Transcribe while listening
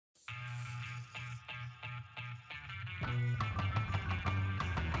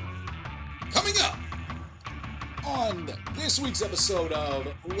Coming up on this week's episode of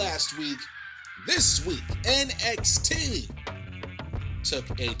Last Week, This Week, NXT took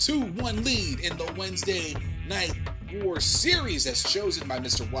a 2-1 lead in the Wednesday Night War Series as chosen by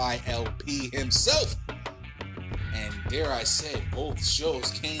Mr. YLP himself. And dare I say, both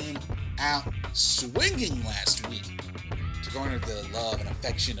shows came out swinging last week to garner the love and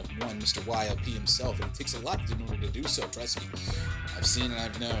affection of one Mr. YLP himself. And it takes a lot in order to do so, trust me. I've seen and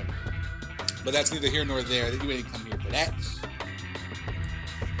I've known. But that's neither here nor there. You ain't come here for that.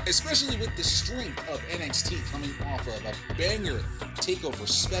 Especially with the strength of NXT coming off of a banger takeover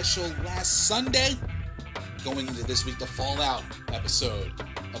special last Sunday. Going into this week, the Fallout episode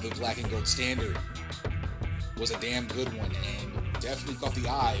of the Black and Gold Standard was a damn good one and definitely caught the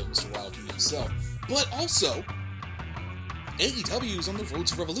eye of Mr. YLP himself. But also, AEW is on the road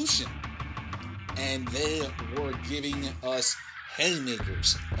to Revolution. And they were giving us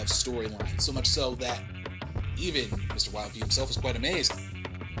haymakers of storylines. So much so that even Mr. YLP himself was quite amazed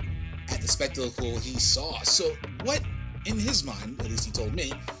at the spectacle he saw. So what, in his mind, at least he told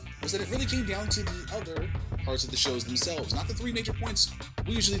me, was that it really came down to the other parts of the shows themselves. Not the three major points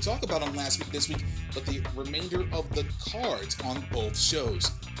we usually talk about on Last Week, This Week, but the remainder of the cards on both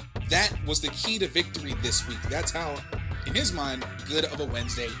shows. That was the key to victory this week. That's how, in his mind, good of a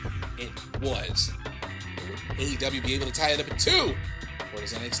Wednesday it was. Would AEW be able to tie it up at 2? Or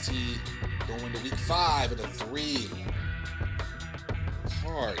does NXT go into week 5 with a 3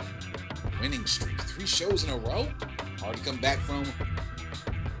 card winning streak? 3 shows in a row? Hard to come back from.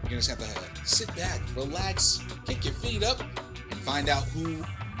 You're just have to sit back, relax, kick your feet up, and find out who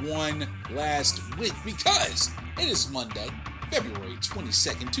won last week. Because it is Monday, February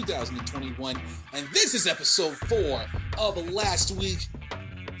 22nd, 2021, and this is episode 4 of Last Week,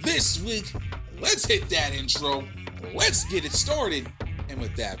 This Week. Let's hit that intro. Let's get it started. And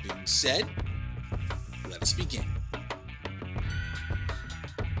with that being said, let us begin.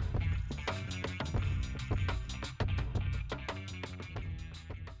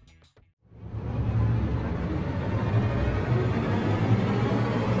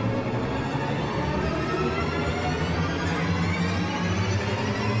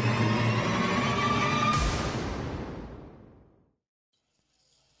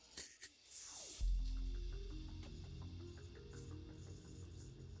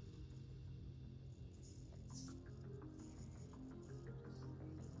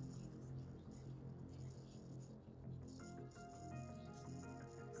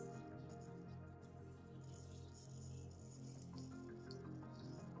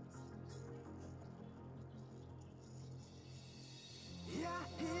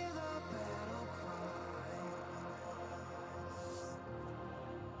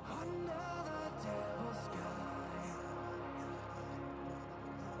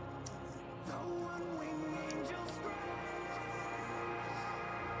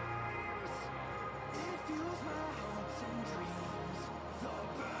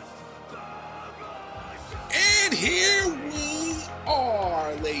 And here we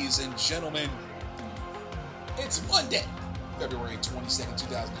are, ladies and gentlemen. It's Monday, February 22nd,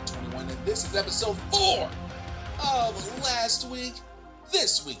 2021, and this is episode 4 of Last Week,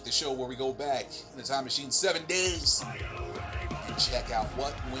 This Week, the show where we go back in the time machine 7 days and check out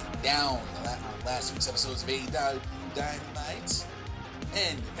what went down on last week's episodes of AEW Dynamite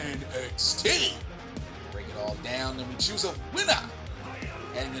and NXT. Break it all down, and we choose a winner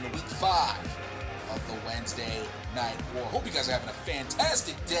heading into week 5 of the Wednesday Night War. Hope you guys are having a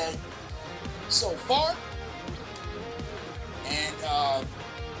fantastic day so far. And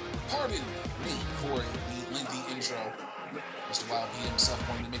pardon me for the lengthy intro. Mr. YLP himself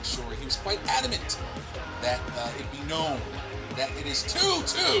wanted to make sure he was quite adamant that it be known that it is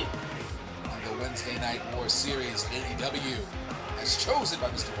 2-2 on the Wednesday Night War Series. AEW, as chosen by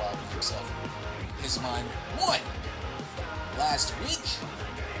Mr. YLP himself, in his mind, won last week.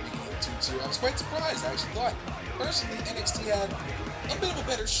 2-2. I was quite surprised. I actually thought, personally, NXT had a bit of a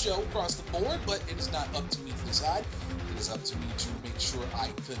better show across the board, but it is not up to me to decide. It is up to me to make sure I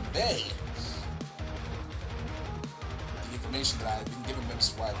convey the information that I have been given by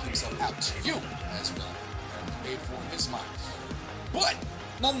Mr. YLP himself out to you as well. Apparently paid for in his mind. But,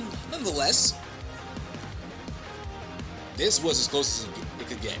 nonetheless, this was as close as it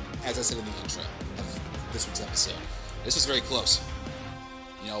could get, as I said in the intro of this week's episode. This was very close.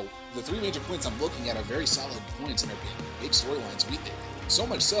 You know, the 3 major points I'm looking at are very solid points and are big storylines we did. So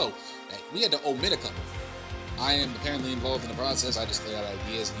much so that we had to omit a couple. I am apparently involved in the process. I just lay out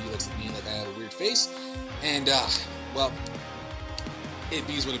ideas and he looks at me like I have a weird face. And, well, it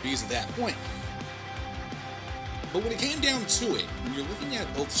bees what it bees at that point. But when it came down to it, when you're looking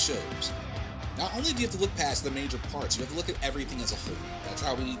at both shows, not only do you have to look past the major parts, you have to look at everything as a whole.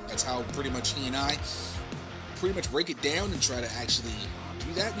 That's how pretty much he and I pretty much break it down and try to actually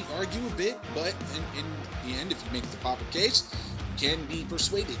do that. We argue a bit, but in the end, if you make the proper case, you can be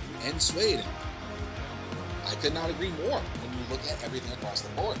persuaded and swayed. And I could not agree more when you look at everything across the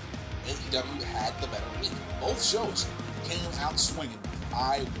board. AEW had the better week. Both shows came out swinging.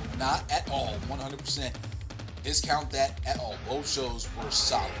 I will not at all 100% discount that at all. Both shows were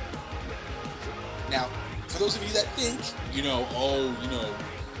solid. Now, for those of you that think,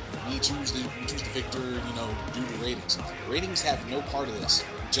 we choose the victor, due to ratings. Ratings have no part of this.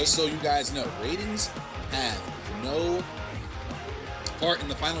 Just so you guys know, ratings have no part in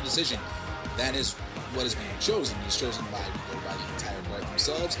the final decision. That is what is being chosen. It's chosen by the entire part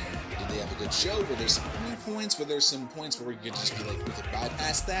themselves. Did they have a good show? Were there some points? Were there some points where we could just be like, we could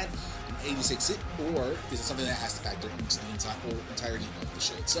bypass that and 86 it? Or is it something that has to factor into the entirety of the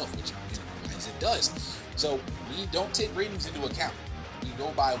show itself, which it does. So we don't take ratings into account. We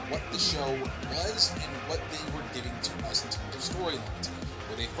go by what the show was and what they were giving to us in terms of storylines.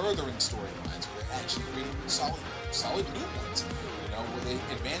 Were they furthering storylines? Were they actually creating solid new ones? Were they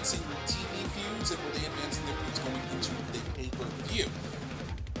advancing TV feuds, and were they advancing their feuds going into the pay-per-view?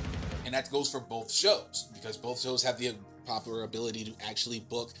 And that goes for both shows, because both shows have the popular ability to actually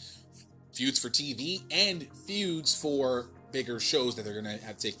book feuds for TV and feuds for bigger shows that they're going to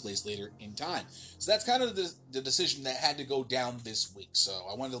have to take place later in time. So that's kind of the decision that had to go down this week. So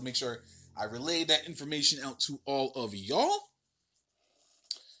I wanted to make sure I relayed that information out to all of y'all,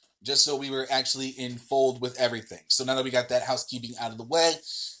 just so we were actually in fold with everything. So now that we got that housekeeping out of the way,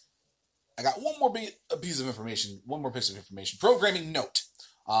 I got one more piece of information. Programming note.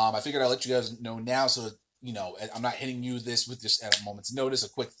 I figured I'd let you guys know now, so I'm not hitting you with this at a moment's notice. A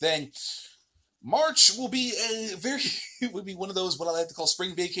quick thing. March will be one of those what I like to call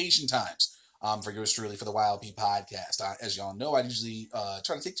spring vacation times for yours truly for the YLP podcast. As y'all know, I usually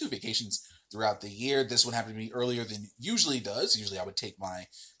try to take 2 vacations throughout the year. This one happened to be earlier than usually does. Usually I would take my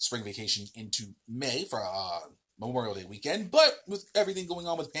spring vacation into May for Memorial Day weekend, but with everything going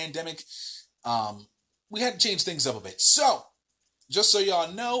on with pandemic, we had to change things up a bit. So, just so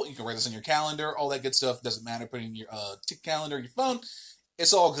y'all know, you can write this on your calendar, all that good stuff. Doesn't matter. Put it in your tick calendar, your phone.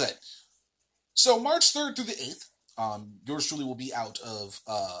 It's all good. So March 3rd through the 8th, yours truly will be out of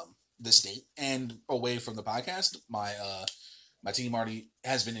the state and away from the podcast. My team already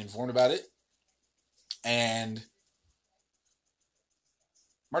has been informed about it. And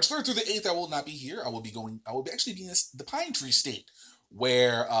March 3rd through the 8th, I will not be here. I will be actually be in the Pine Tree State,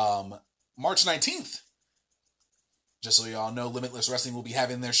 where March 19th, just so y'all know, Limitless Wrestling will be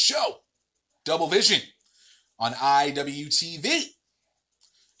having their show, Double Vision, on IWTV.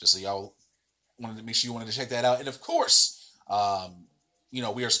 Just so y'all wanted to make sure you wanted to check that out. And of course, we are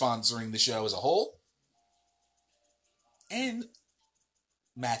sponsoring the show as a whole and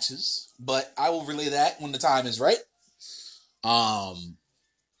matches, but I will relay that when the time is right. So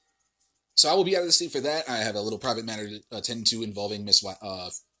I will be out of the state for that. I have a little private matter to attend to involving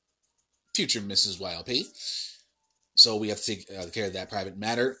future Mrs. YLP. So we have to take care of that private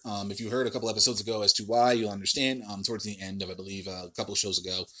matter. If you heard a couple episodes ago as to why, you'll understand. Towards the end of, I believe, a couple shows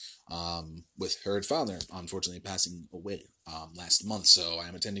ago, with her father, unfortunately, passing away last month. So I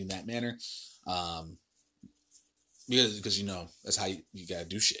am attending that manner. Because that's how you got to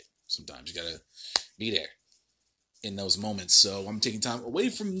do shit. Sometimes you got to be there in those moments. So I'm taking time away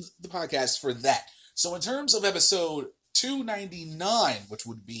from the podcast for that. So in terms of episode 299, which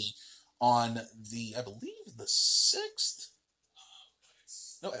would be on I believe the 6th.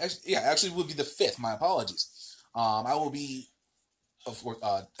 No, actually would be the 5th. My apologies. I will be, of course,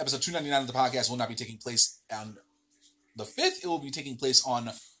 episode 299 of the podcast will not be taking place on the 5th. It will be taking place on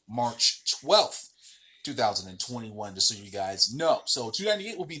March 12th, 2021, just so you guys know. So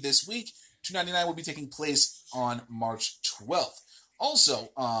 298 will be this week. 299 will be taking place on March 12th. Also,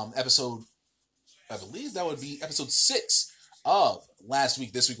 I believe that would be episode 6 of last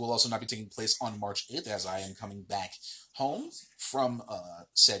week. This week will also not be taking place on March 8th, as I am coming back home from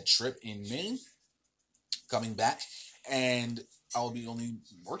said trip in Maine. Coming back, and I will be only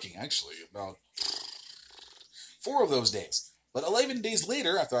working, actually, about 4 of those days. But 11 days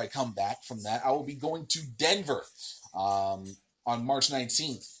later, after I come back from that, I will be going to Denver on March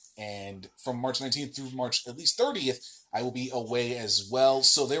 19th. And from March 19th through March at least 30th, I will be away as well.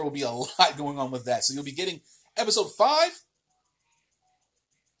 So there will be a lot going on with that. So you'll be getting episode 5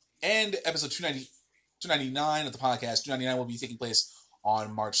 and episode 299 of the podcast. 299 will be taking place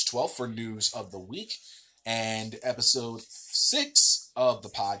on March 12th for news of the week. And episode 6 of the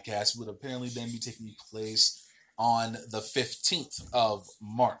podcast would apparently then be taking place on the 15th of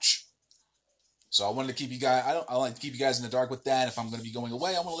March. So I wanted to keep you guys. I like to keep you guys in the dark with that. If I'm going to be going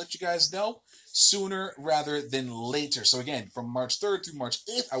away, I want to let you guys know sooner rather than later. So again, from March 3rd through March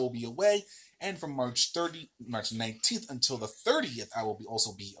 8th, I will be away. And from March 19th until the 30th, I will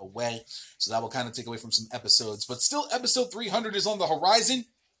also be away. So that will kind of take away from some episodes. But still, episode 300 is on the horizon.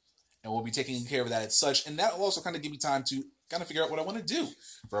 And we'll be taking care of that as such. And that will also kind of give me time to kind of figure out what I want to do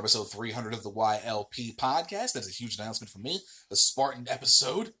for episode 300 of the YLP podcast. That's a huge announcement for me. The Spartan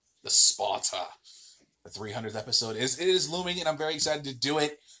episode, the Sparta. The 300th episode is looming, and I'm very excited to do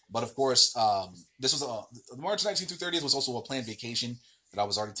it. But of course, this was March 19th through 30th was also a planned vacation that I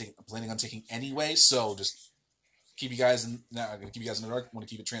was already planning on taking anyway. So just keep you guys in. Now I'm gonna keep you guys in the dark. I want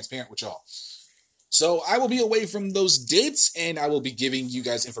to keep it transparent with y'all. So I will be away from those dates, and I will be giving you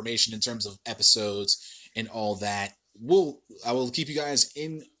guys information in terms of episodes and all that. I will keep you guys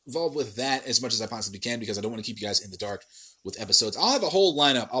involved with that as much as I possibly can, because I don't want to keep you guys in the dark with episodes. I'll have a whole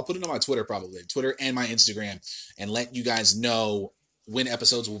lineup. I'll put it on my Twitter, probably Twitter and my Instagram, and let you guys know when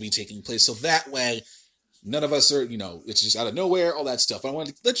episodes will be taking place. So that way, none of us are, it's just out of nowhere, all that stuff. I want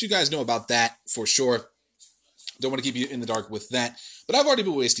to let you guys know about that for sure. Don't want to keep you in the dark with that. But I've already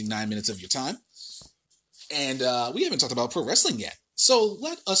been wasting 9 minutes of your time. And we haven't talked about pro wrestling yet. So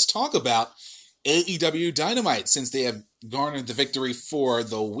let us talk about AEW Dynamite. Since they have garnered the victory for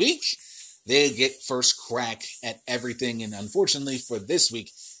the week, they get first crack at everything. And unfortunately for this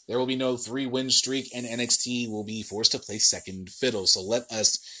week, there will be no 3-win streak, and NXT will be forced to play second fiddle. So let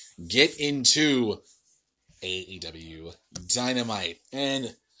us get into AEW Dynamite.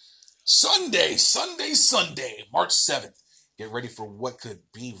 And Sunday, March 7th. Get ready for what could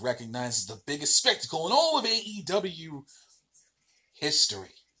be recognized as the biggest spectacle in all of AEW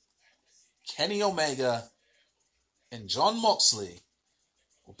history. Kenny Omega and Jon Moxley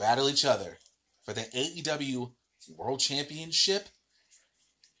will battle each other for the AEW World Championship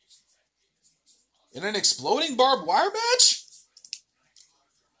in an exploding barbed wire match?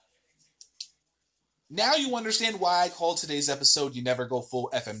 Now you understand why I called today's episode You Never Go Full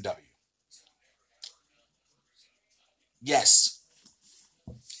FMW. Yes,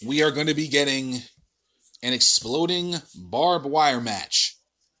 we are going to be getting an exploding barbed wire match.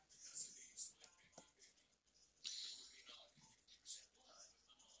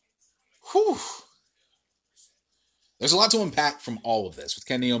 Whew. There's a lot to unpack from all of this with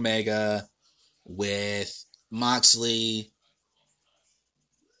Kenny Omega, with Moxley,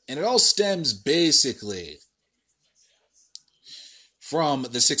 and it all stems basically from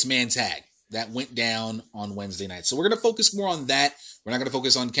the 6-man tag that went down on Wednesday night. So we're going to focus more on that. We're not going to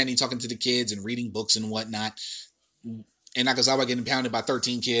focus on Kenny talking to the kids and reading books and whatnot. And Nakazawa getting pounded by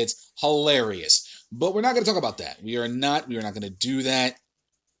 13 kids. Hilarious. But we're not going to talk about that. We are not going to do that.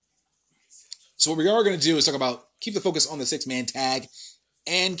 So what we are going to do is talk about, keep the focus on the 6-man tag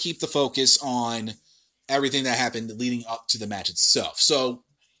and keep the focus on everything that happened leading up to the match itself. So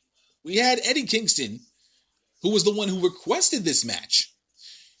we had Eddie Kingston, who was the one who requested this match.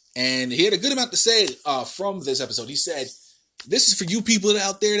 And he had a good amount to say from this episode. He said, this is for you people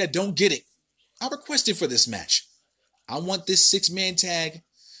out there that don't get it. I requested for this match. I want this 6-man tag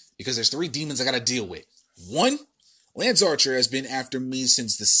because there's 3 demons I got to deal with. 1, Lance Archer has been after me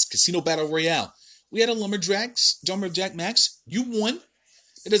since the Casino Battle Royale. We had a Lumberjack match. You won.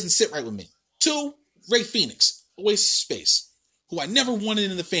 It doesn't sit right with me. 2, Rey Fenix, a waste of space, who I never wanted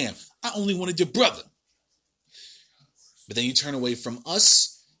in the fam. I only wanted your brother. But then you turn away from us,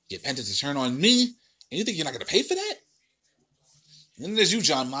 get Penta to turn on me, and you think you're not going to pay for that? And then there's you,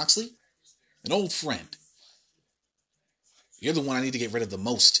 Jon Moxley, an old friend. You're the one I need to get rid of the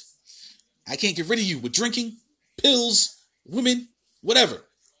most. I can't get rid of you with drinking, pills, women, whatever.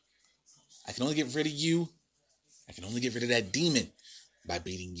 I can only get rid of you. I can only get rid of that demon by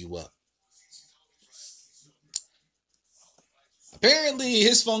beating you up. Apparently,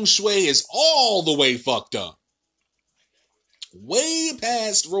 his feng shui is all the way fucked up. Way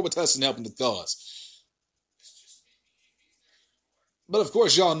past Robitussin helping the cause. But of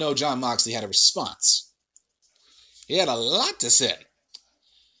course, y'all know Jon Moxley had a response. He had a lot to say.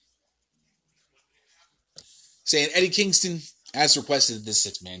 Saying Eddie Kingston, as requested this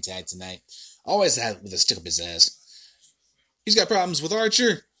 6-man tag tonight, always had with a stick up his ass. He's got problems with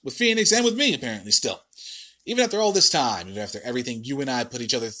Archer, with Phoenix, and with me, apparently, still. Even after all this time, even after everything you and I put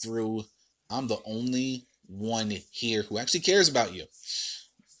each other through, I'm the only one here who actually cares about you.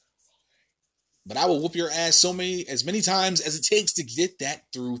 But I will whoop your ass as many times as it takes to get that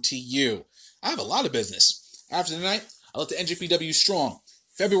through to you. I have a lot of business. After tonight, I'll let the NJPW strong.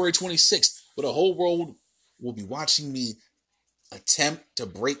 February 26th, where the whole world will be watching me attempt to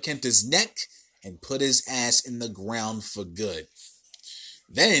break Kenta's neck and put his ass in the ground for good.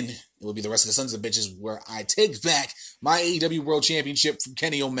 Then it will be the rest of the Sons of Bitches where I take back my AEW World Championship from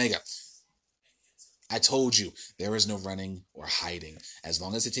Kenny Omega. I told you, there is no running or hiding. As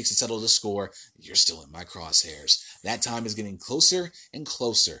long as it takes to settle the score, you're still in my crosshairs. That time is getting closer and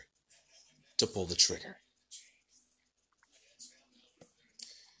closer to pull the trigger.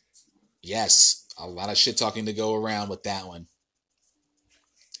 Yes, a lot of shit talking to go around with that one.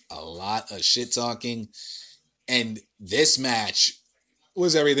 A lot of shit talking. And this match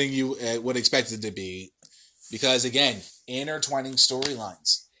was everything you would expect it to be. Because, again, intertwining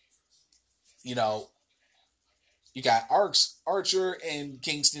storylines. You know, you got Archer and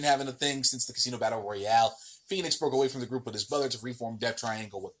Kingston having a thing since the Casino Battle Royale. Phoenix broke away from the group with his brother to reform Death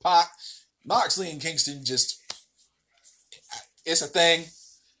Triangle with Pac. Moxley and Kingston just, it's a thing.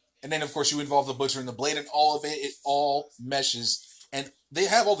 And then, of course, you involve the Butcher and the Blade, and all of it, it all meshes. And they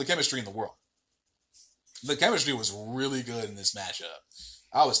have all the chemistry in the world. The chemistry was really good in this matchup.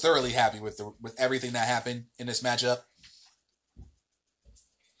 I was thoroughly happy with everything that happened in this matchup.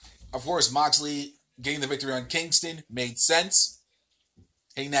 Of course, Moxley getting the victory on Kingston made sense.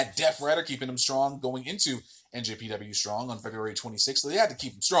 Hitting that Death Rider, keeping him strong, going into NJPW Strong on February 26th. So they had to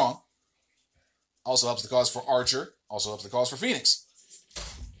keep him strong. Also helps the cause for Archer. Also helps the cause for Phoenix.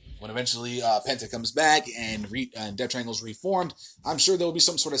 When eventually Penta comes back and Death Triangle's reformed, I'm sure there will be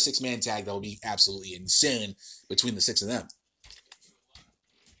some sort of six-man tag that will be absolutely insane between the six of them.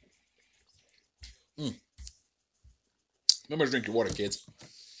 Remember to drink your water, kids.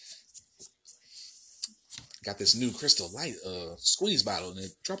 Got this new Crystal Light squeeze bottle, and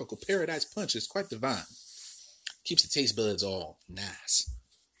the Tropical Paradise Punch is quite divine. Keeps the taste buds all nice.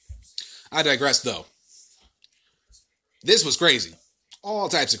 I digress, though. This was crazy. All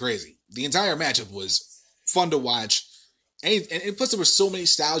types of crazy. The entire matchup was fun to watch. And plus, there were so many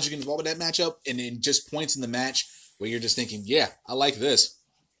styles you can involve in that matchup, and then just points in the match where you're just thinking, yeah, I like this.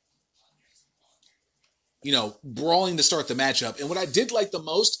 You know, brawling to start the matchup. And what I did like the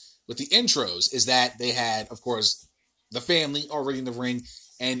most with the intros is that they had, of course, the family already in the ring,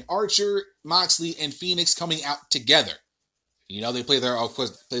 and Archer, Moxley, and Phoenix coming out together. You know, they play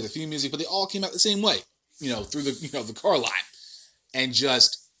the theme music, but they all came out the same way. You know, through the car line. And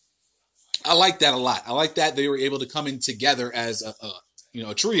just, I like that a lot. I like that they were able to come in together as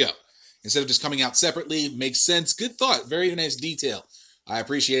a trio instead of just coming out separately. Makes sense. Good thought. Very nice detail. I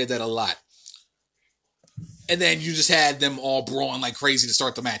appreciated that a lot. And then you just had them all brawling like crazy to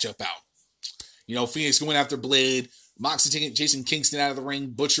start the matchup out. You know, Phoenix going after Blade, Moxley chasing Kingston out of the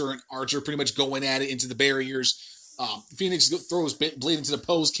ring, Butcher and Archer pretty much going at it into the barriers. Phoenix throws Blade into the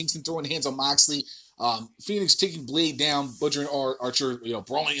post, Kingston throwing hands on Moxley. Phoenix taking Blade down, Butcher and Archer,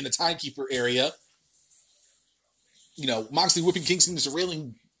 brawling in the timekeeper area. You know, Moxley whipping Kingston into the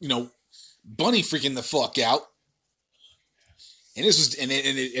railing, bunny freaking the fuck out. And this was, and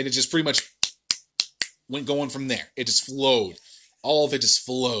it just pretty much went going from there. It just flowed. All of it just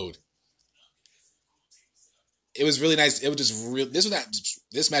flowed. It was really nice. It was just real. This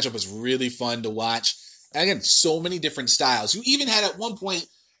matchup was really fun to watch. And again, so many different styles. You even had at one point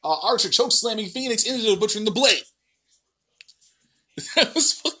Archer choke slamming Phoenix into the Butcher and the Blade. That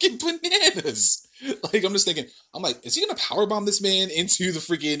was fucking bananas. Like, I'm just thinking, is he gonna powerbomb this man into the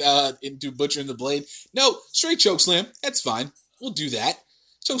freaking into Butcher and the Blade? No, straight choke slam. That's fine. We'll do that.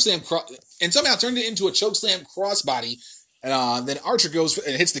 Choke slam and somehow turned it into a choke slam crossbody. Then Archer goes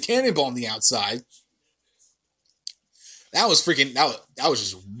and hits the cannonball on the outside. That was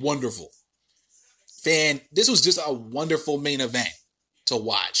just wonderful. This was just a wonderful main event to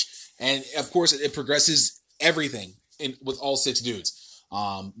watch. And of course it progresses everything with all six dudes.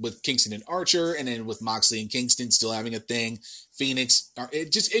 With Kingston and Archer, and then with Moxley and Kingston still having a thing. Phoenix,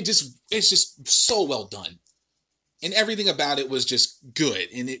 it's just so well done. And everything about it was just good.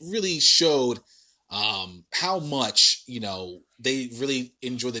 And it really showed how much, they really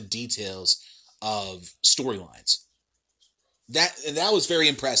enjoy the details of storylines. That was very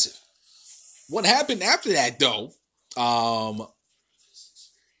impressive. What happened after that, though,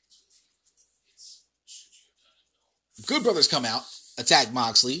 Good Brothers come out, attack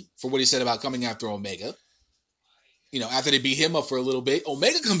Moxley for what he said about coming after Omega. After they beat him up for a little bit,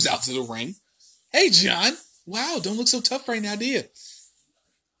 Omega comes out to the ring. Hey, John. Wow, don't look so tough right now, do you?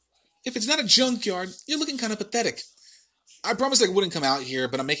 If it's not a junkyard, you're looking kind of pathetic. I promised I wouldn't come out here,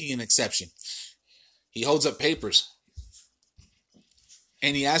 but I'm making an exception. He holds up papers.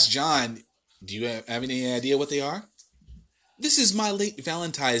 And he asks John, do you have any idea what they are? This is my late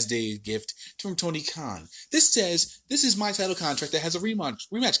Valentine's Day gift from Tony Khan. This says, this is my title contract that has a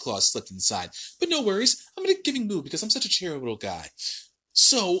rematch clause slipped inside. But no worries, I'm in a giving mood because I'm such a charitable guy.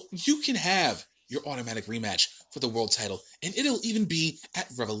 So, you can have your automatic rematch for the world title, and it'll even be at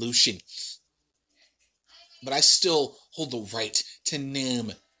Revolution. But I still hold the right to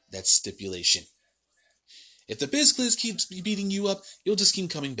name that stipulation. If the Biz Gliz keeps beating you up, you'll just keep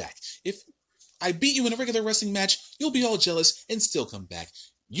coming back. If I beat you in a regular wrestling match, you'll be all jealous and still come back.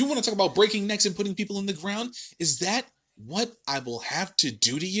 You want to talk about breaking necks and putting people in the ground? Is that what I will have to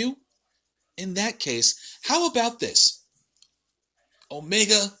do to you? In that case, how about this?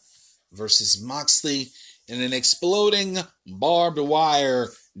 Omega versus Moxley in an exploding barbed wire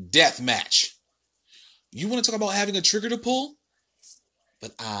death match. You want to talk about having a trigger to pull?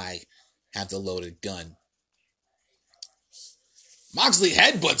 But I have the loaded gun. Moxley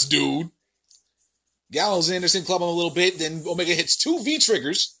headbutts dude. Gallows and Anderson club him a little bit, then Omega hits 2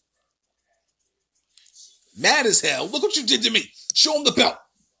 V-triggers. Mad as hell. Look what you did to me. Show him the belt.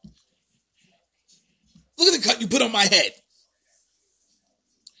 Look at the cut you put on my head.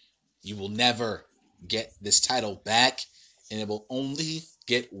 You will never get this title back, and it will only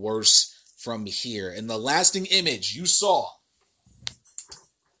get worse from here. And the lasting image you saw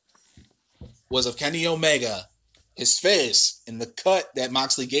was of Kenny Omega, his face, and the cut that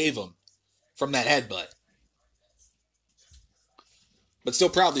Moxley gave him from that headbutt. But still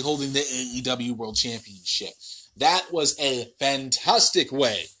proudly holding the AEW World Championship. That was a fantastic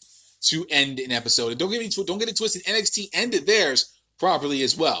way to end an episode. And don't get it twisted, NXT ended theirs properly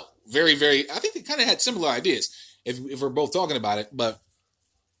as well. Very, very, I think they kind of had similar ideas, if we're both talking about it, but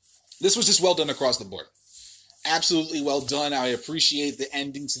this was just well done across the board. Absolutely well done. I appreciate the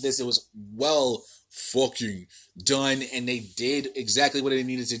ending to this. It was well fucking done, and they did exactly what they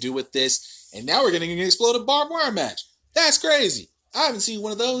needed to do with this, and now we're getting an exploded barbed wire match. That's crazy. I haven't seen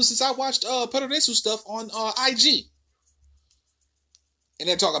one of those since I watched Peronesu stuff on IG. And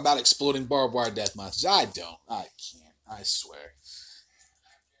they're talking about exploding barbed wire death matches. I can't. I swear.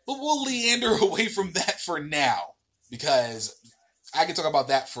 But we'll leander away from that for now, because I can talk about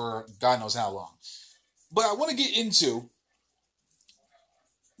that for God knows how long. But I want to get into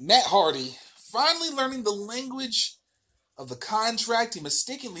Matt Hardy finally learning the language of the contract he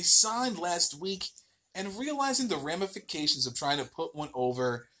mistakenly signed last week and realizing the ramifications of trying to put one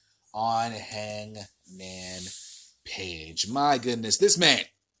over on Hangman Page. My goodness, this man,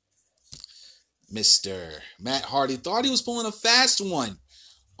 Mr. Matt Hardy, thought he was pulling a fast one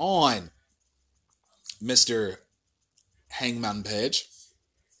on Mr. Hangman Page.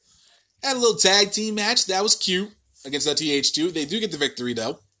 Had a little tag team match. That was cute against the TH2. They do get the victory,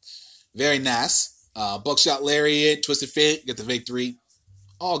 though. Very nice. Buckshot Lariat, Twisted Fate, get the victory.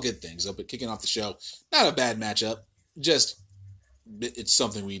 All good things. But kicking off the show, not a bad matchup. Just, it's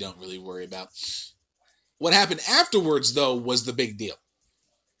something we don't really worry about. What happened afterwards, though, was the big deal.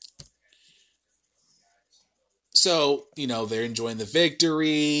 So, they're enjoying the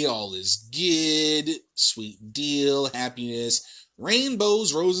victory. All is good. Sweet deal. Happiness.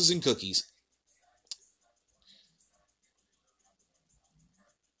 Rainbows, roses, and cookies.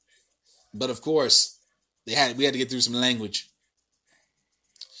 But of course, we had to get through some language.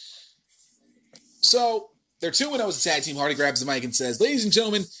 So, they're 2-0 as a tag team. Hardy grabs the mic and says, "Ladies and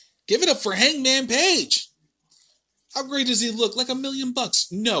gentlemen, give it up for Hangman Page. How great does he look? Like $1 million?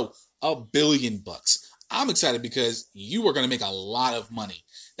 No, $1 billion. I'm excited because you are going to make a lot of money.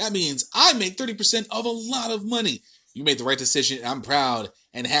 That means I make 30% of a lot of money. You made the right decision, and I'm proud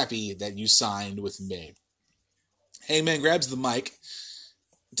and happy that you signed with me." Hangman grabs the mic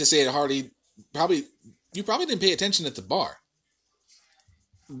to say to Hardy, you probably didn't pay attention at the bar.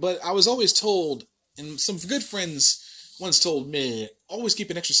 But I was always told, and some good friends once told me, always keep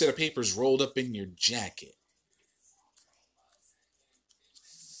an extra set of papers rolled up in your jacket.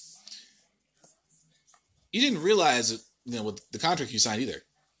 You didn't realize, with the contract you signed either.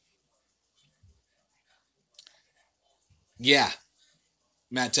 Yeah.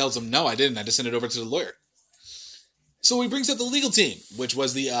 Matt tells him, "No, I didn't. I just sent it over to the lawyer." So he brings up the legal team, which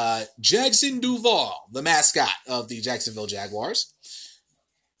was the Jackson Duval, the mascot of the Jacksonville Jaguars.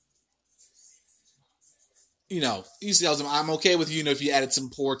 He tells him, "I'm okay with you, if you added some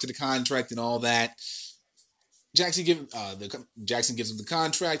pork to the contract and all that." Jackson gives him the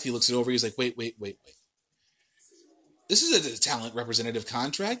contract. He looks it over. He's like, wait. This is a talent representative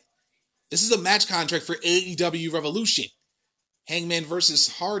contract. This is a match contract for AEW Revolution. Hangman versus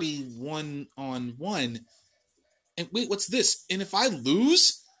Hardy 1-on-1. And wait, what's this? And if I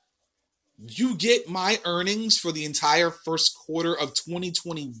lose, you get my earnings for the entire first quarter of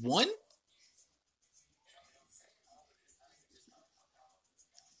 2021?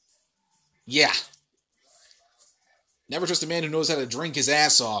 Yeah. Never trust a man who knows how to drink his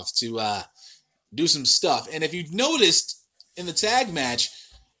ass off to do some stuff. And if you've noticed in the tag match,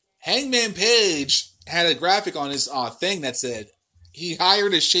 Hangman Page had a graphic on his thing that said he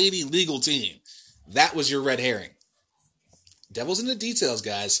hired a shady legal team. That was your red herring. Devil's in the details,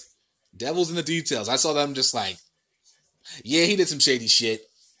 guys. Devil's in the details. I saw them just like, yeah, he did some shady shit.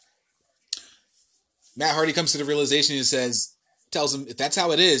 Matt Hardy comes to the realization and tells him, if that's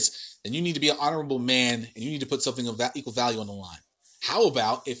how it is, then you need to be an honorable man and you need to put something of that equal value on the line. How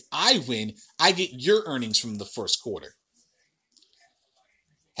about if I win, I get your earnings from the first quarter?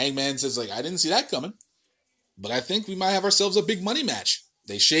 Hangman says, like, I didn't see that coming, but I think we might have ourselves a big money match.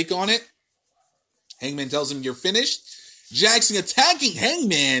 They shake on it. Hangman tells him, you're finished. Jackson attacking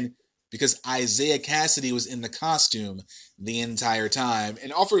Hangman because Isaiah Cassidy was in the costume the entire time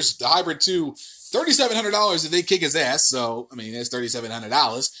and offers the Hybrid 2 $3,700 if they kick his ass. So, I mean, that's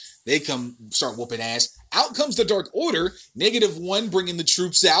 $3,700. They come start whooping ass. Out comes the Dark Order. -1 bringing the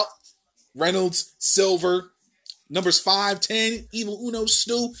troops out. Reynolds, Silver, numbers 5, 10, Evil Uno,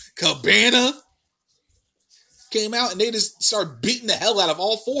 Stu, Cabana came out and they just started beating the hell out of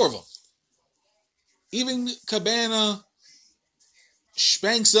all four of them. Even Cabana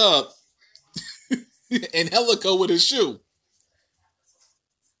spanks up and Helico with his shoe.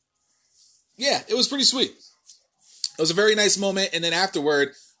 Yeah, it was pretty sweet. It was a very nice moment. And then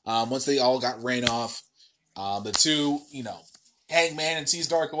afterward, once they all got ran off, the two, Hangman and sees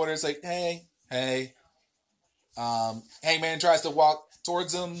Dark Order. It's like, hey. Hangman tries to walk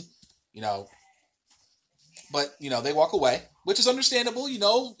towards them, but, they walk away, which is understandable.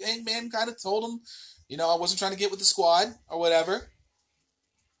 Hangman kind of told him, I wasn't trying to get with the squad or whatever.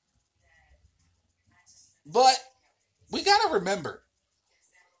 But we got to remember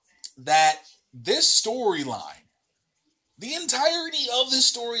that this storyline, the entirety of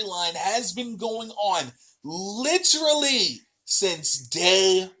this storyline has been going on literally since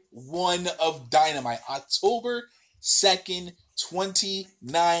day one of Dynamite, October 2nd,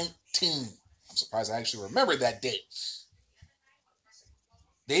 2019. I'm surprised I actually remember that date.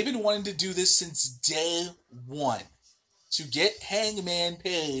 They've been wanting to do this since day one to get Hangman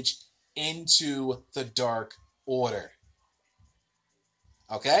Page into the Dark Order.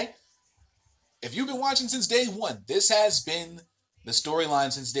 Okay? If you've been watching since day one, this has been the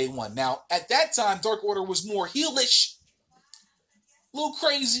storyline since day one. Now, at that time, Dark Order was more heelish, a little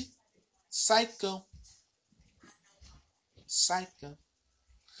crazy, psycho.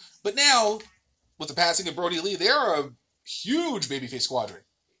 But now, with the passing of Brody Lee, they are a huge babyface squadron.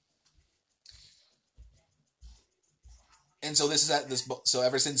 And so so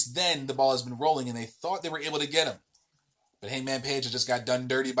ever since then, the ball has been rolling, and they thought they were able to get him. But Hangman Page had just got done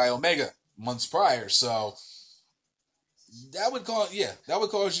dirty by Omega months prior, so that would cause you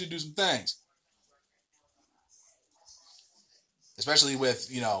to do some things. Especially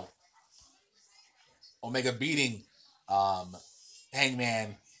with, Omega beating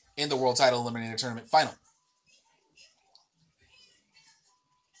Hangman in the World Title Eliminator Tournament final.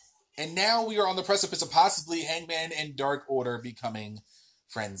 And now we are on the precipice of possibly Hangman and Dark Order becoming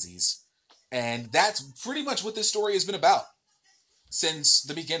frenzies. And that's pretty much what this story has been about since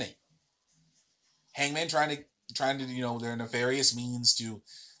the beginning. Hangman trying to their nefarious means to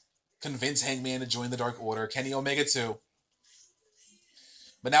convince Hangman to join the Dark Order. Kenny Omega too.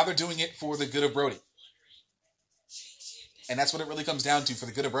 But now they're doing it for the good of Brody. And that's what it really comes down to, for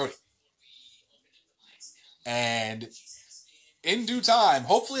the good of Brody. And in due time,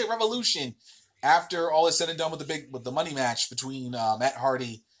 hopefully at Revolution, after all is said and done with the money match between Matt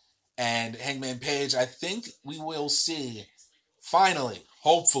Hardy and Hangman Page, I think we will see, finally,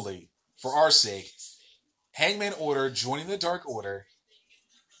 hopefully, for our sake, Hangman Order joining the Dark Order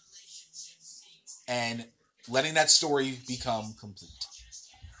and letting that story become complete.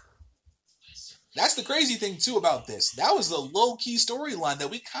 That's the crazy thing, too, about this. That was the low-key storyline that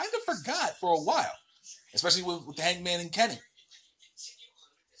we kind of forgot for a while, especially with Hangman and Kenny.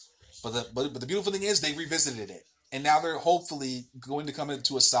 But the beautiful thing is they revisited it. And now they're hopefully going to come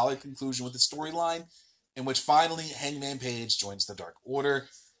into a solid conclusion with the storyline in which finally Hangman Page joins the Dark Order.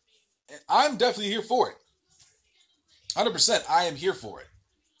 And I'm definitely here for it. 100% I am here for it.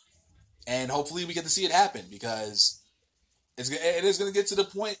 And hopefully we get to see it happen, because it is going to get to the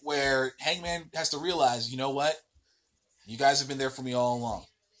point where Hangman has to realize, you know what? You guys have been there for me all along.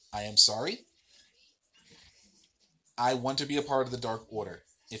 I am sorry. I want to be a part of the Dark Order,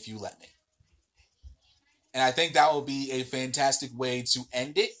 if you let me. And I think that will be a fantastic way to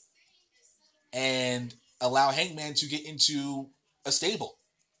end it and allow Hangman to get into a stable,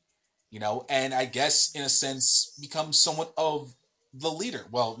 and I guess in a sense become somewhat of the leader.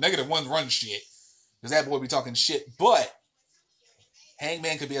 Well, -1 runs shit, because that boy be talking shit, but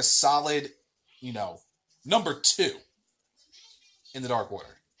Hangman could be a solid, number 2 in the Dark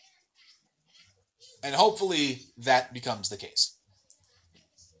Order. And hopefully that becomes the case.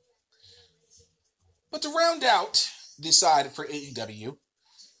 But to round out the side for AEW,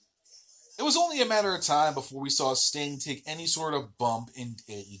 it was only a matter of time before we saw Sting take any sort of bump in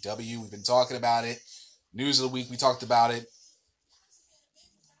AEW. We've been talking about it. News of the week, we talked about it.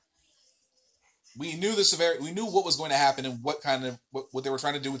 We knew the severity. We knew what was going to happen and what they were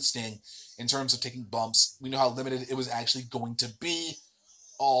trying to do with Sting in terms of taking bumps. We knew how limited it was actually going to be.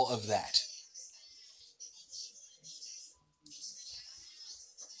 All of that.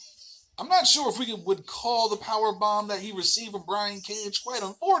 I'm not sure if we would call the power bomb that he received from Brian Cage quite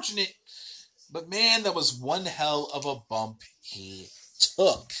unfortunate, but man, that was one hell of a bump he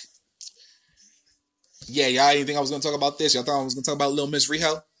took. Yeah, y'all didn't think I was going to talk about this? Y'all thought I was going to talk about Lil Miss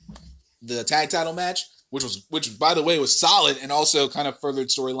Riho? The tag title match, which by the way was solid and also kind of furthered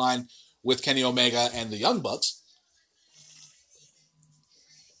storyline with Kenny Omega and the Young Bucks.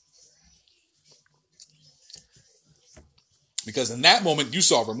 Because in that moment you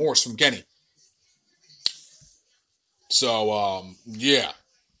saw remorse from Kenny. So yeah.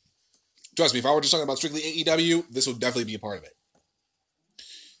 Trust me, if I were just talking about strictly AEW, this would definitely be a part of it.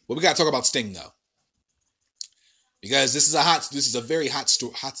 But we gotta talk about Sting though. Because this is a very hot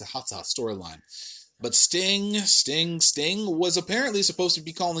storyline. But Sting was apparently supposed to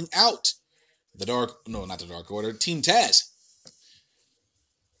be calling out not the Dark Order, Team Taz.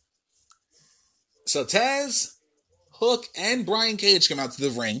 So Taz, Hook, and Brian Cage come out to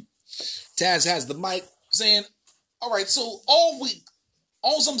the ring. Taz has the mic saying, all right, so all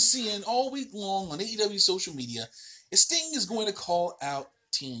I'm seeing all week long on AEW social media is Sting is going to call out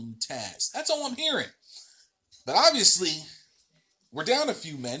Team Taz. That's all I'm hearing. But obviously, we're down a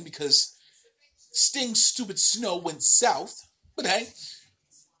few men because Sting's stupid snow went south. But hey,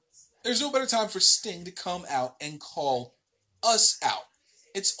 there's no better time for Sting to come out and call us out.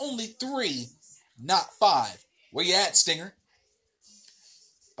 It's only 3, not 5. Where you at, Stinger?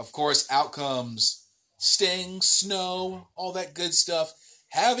 Of course, out comes Sting, Snow, all that good stuff.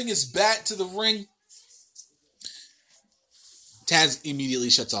 Having his bat to the ring. Taz immediately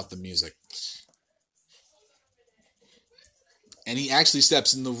shuts off the music. And he actually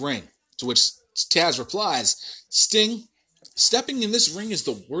steps in the ring, to which Taz replies, Sting, stepping in this ring is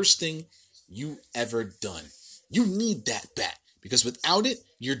the worst thing you ever done. You need that bat, because without it,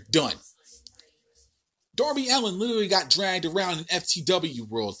 you're done. Darby Allin literally got dragged around in FTW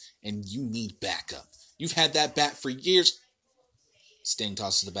world, and you need backup. You've had that bat for years. Sting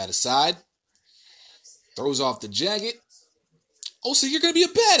tosses the bat aside, throws off the jacket. Oh, so you're going to be a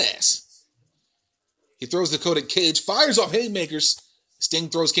badass. He throws the coat at Cage, fires off haymakers. Sting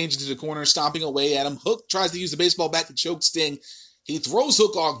throws Cage into the corner, stomping away at him. Hook tries to use the baseball bat to choke Sting. He throws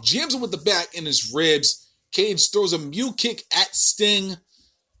Hook off, jams him with the bat in his ribs. Cage throws a mule kick at Sting,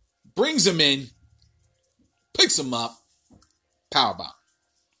 brings him in, picks him up, powerbomb.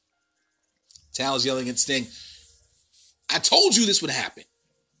 Tal's yelling at Sting, I told you this would happen.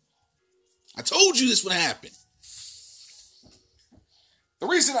 I told you this would happen. The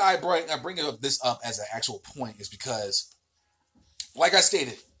reason I bring this up as an actual point is because, like I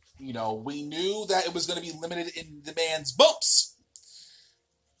stated, we knew that it was going to be limited in the man's bumps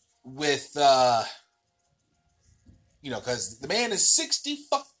with, because the man is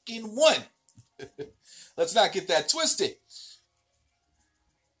 60-fucking-1. Let's not get that twisted.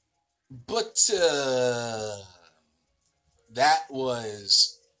 But that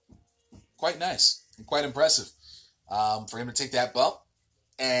was quite nice and quite impressive for him to take that bump.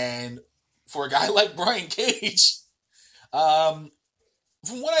 And for a guy like Brian Cage, from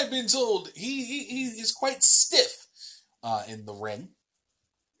what I've been told, he is quite stiff in the ring.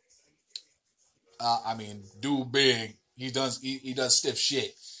 Dude big. He does stiff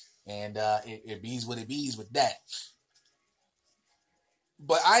shit. And it bees what it bees with that.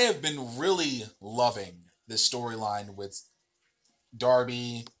 But I have been really loving this storyline with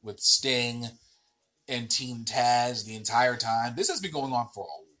Darby, with Sting, and Team Taz the entire time. This has been going on for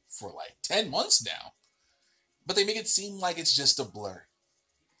like 10 months now. But they make it seem like it's just a blur.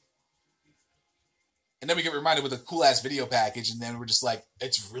 And then we get reminded with a cool-ass video package, and then we're just like,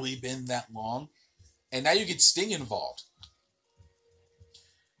 it's really been that long? And now you get Sting involved.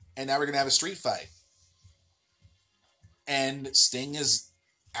 And now we're going to have a street fight. And Sting is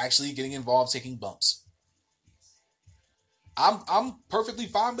actually getting involved, taking bumps. I'm perfectly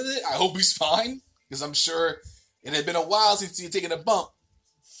fine with it. I hope he's fine. Because I'm sure it had been a while since he had taken a bump.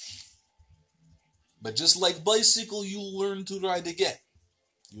 But just like bicycle, you'll learn to ride again.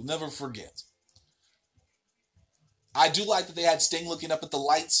 You'll never forget. I do like that they had Sting looking up at the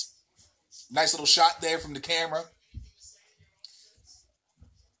lights. Nice little shot there from the camera.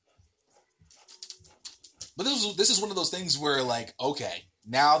 But this is one of those things where, like, okay,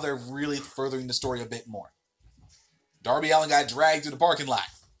 now they're really furthering the story a bit more. Darby Allin got dragged through the parking lot.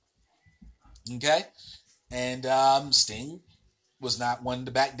 Okay? And Sting was not one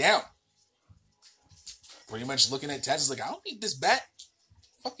to back down. Pretty much looking at Taz is like, I don't need this bat.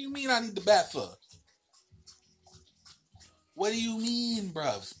 Fuck you mean I need the bat for? What do you mean,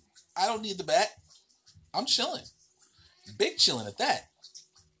 bruv? I don't need the bat. I'm chilling. Big chilling at that.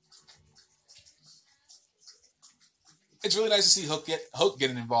 It's really nice to see Hook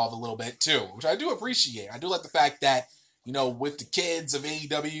getting involved a little bit too, which I do appreciate. I do like the fact that, you know, with the kids of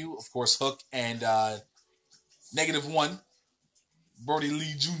AEW, of course, Hook and -1, Brody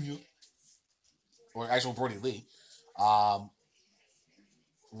Lee Jr., or actual Brody Lee,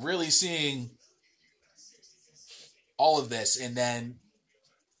 really seeing all of this, and then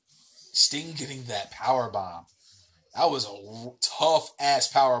Sting getting that power bomb. That was a tough ass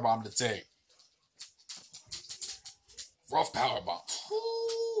power bomb to take. Rough power bomb.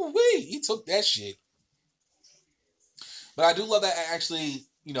 Woo-wee, he took that shit. But I do love that actually,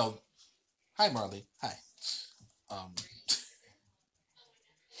 you know. Hi, Marley. Hi.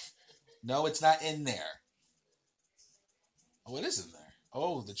 No, it's not in there. Oh, it is in there.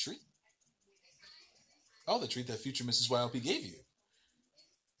 Oh, the treat. Oh, the treat that future Mrs. YLP gave you.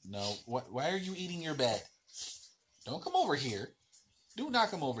 No, why are you eating your bed? Don't come over here. Do not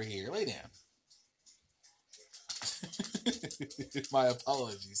come over here. Lay down. My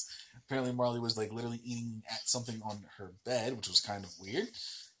apologies. Apparently Marley was like literally eating at something on her bed, which was kind of weird.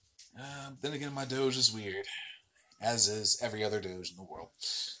 Then again, my Doge is weird, as is every other Doge in the world.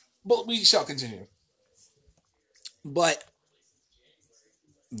 But we shall continue. But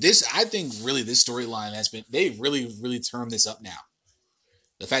this, I think, really, this storyline has been, they really, really turned this up now.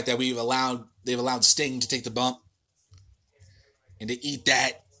 The fact that they've allowed Sting to take the bump and to eat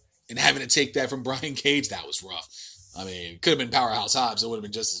that and having to take that from Brian Cage, that was rough. I mean, it could have been Powerhouse Hobbs, it would have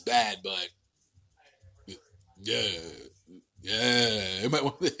been just as bad, but yeah.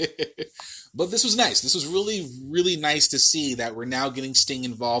 But this was nice. This was really, really nice to see that we're now getting Sting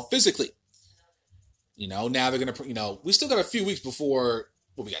involved physically. You know, now they're going to, you know, we still got a few weeks before,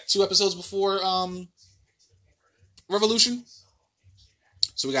 we got 2 episodes before Revolution.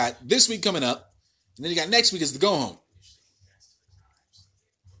 So we got this week coming up, and then you got next week is the go home.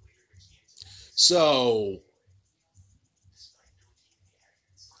 So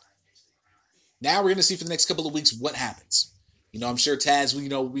now we're going to see for the next couple of weeks what happens. You know, I'm sure Taz, you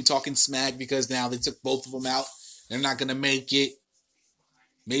know, will be talking smack because now they took both of them out. They're not going to make it.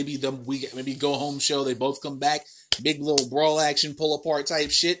 Maybe maybe go home show, they both come back. Big little brawl action, pull apart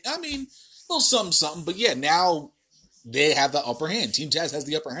type shit. I mean, a little something. But yeah, now they have the upper hand. Team Taz has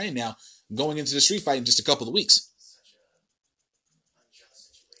the upper hand now going into the street fight in just a couple of weeks.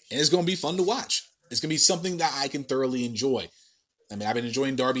 And it's going to be fun to watch. It's going to be something that I can thoroughly enjoy. I mean, I've been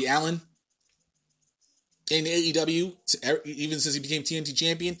enjoying Darby Allin in AEW, even since he became TNT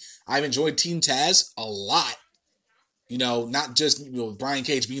champion. I've enjoyed Team Taz a lot. You know, not just, you know, Brian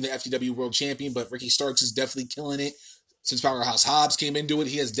Cage being the FTW world champion, but Ricky Starks is definitely killing it. Since Powerhouse Hobbs came into it,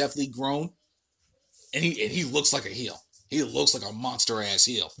 he has definitely grown. And he looks like a heel. He looks like a monster-ass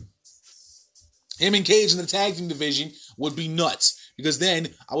heel. Him and Cage in the tag team division would be nuts. Because then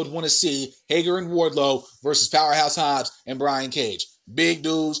I would want to see Hager and Wardlow versus Powerhouse Hobbs and Brian Cage. Big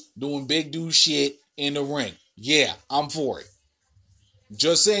dudes doing big dude shit in the ring. Yeah, I'm for it.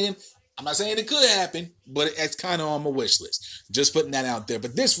 Just saying. I'm not saying it could happen, but it's kind of on my wish list. Just putting that out there.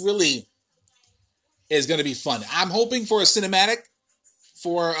 But this really is going to be fun. I'm hoping for a cinematic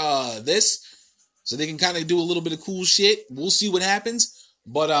for this, so they can kind of do a little bit of cool shit. We'll see what happens.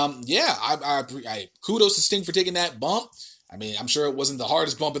 But yeah, I kudos to Sting for taking that bump. I mean, I'm sure it wasn't the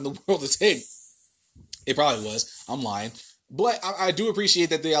hardest bump in the world to take. It probably was. I'm lying. But I do appreciate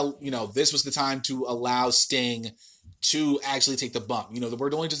that they, you know, this was the time to allow Sting to actually take the bump. You know,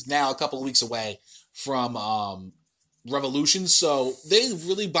 we're only just now a couple of weeks away from Revolution, so they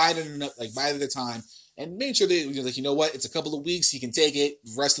really bided their time and made sure they, like, you know what, it's a couple of weeks, he can take it,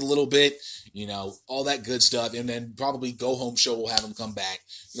 rest a little bit, you know, all that good stuff, and then probably go home show will have him come back,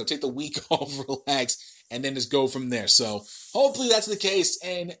 you know, take the week off, relax, and then just go from there. So hopefully that's the case,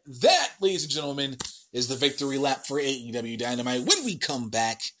 and that, ladies and gentlemen, is the victory lap for AEW Dynamite. When we come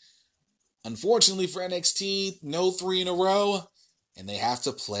back, unfortunately for NXT, no 3 in a row, and they have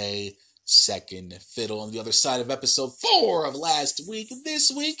to play second fiddle on the other side of episode 4 of last week.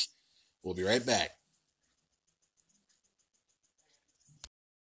 This week, we'll be right back.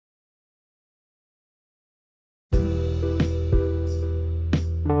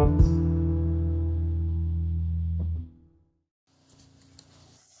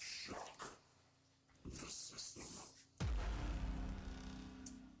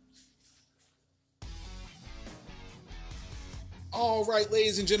 All right,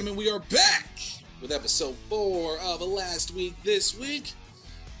 ladies and gentlemen, we are back with episode 4 of Last Week This Week.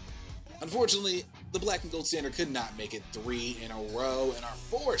 Unfortunately, the Black and Gold Standard could not make it 3 in a row and are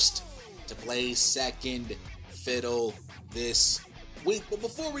forced to play second fiddle this week. But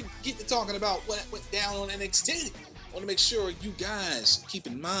before we get to talking about what went down on NXT, I want to make sure you guys keep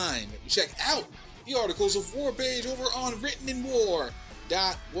in mind that you check out the Articles of War page over on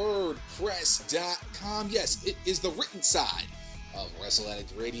writteninwar.wordpress.com. Yes, it is the written side of Wrestle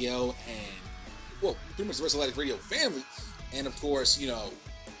Addict Radio and, well, pretty much the Wrestle Addict Radio family. And of course, you know,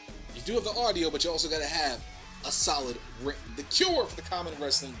 you do have the audio, but you also got to have a solid written. The Cure for the Common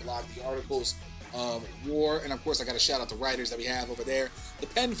Wrestling blog, the Articles of War. And of course, I got to shout out the writers that we have over there. The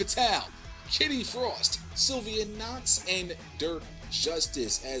Pen Fatale, Kitty Frost, Sylvia Knox, and Dirk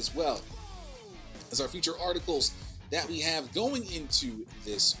Justice, as well as our feature articles that we have going into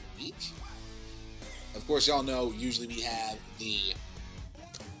this week. Of course, y'all know, usually we have the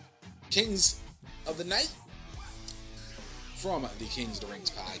Kings of the Night from the Kings of the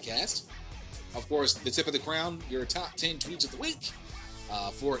Rings podcast. Of course, the Tip of the Crown, your top 10 tweets of the week.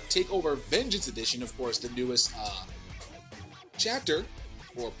 For TakeOver Vengeance Edition, of course, the newest chapter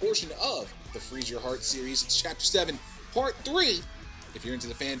or portion of the Freeze Your Heart series. It's Chapter 7, Part 3. If you're into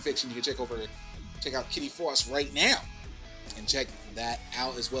the fan fiction, you can check out Kitty Frost right now and check that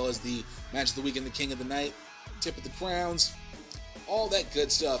out, as well as the Match of the Week and the King of the Night, Tip of the Crowns, all that good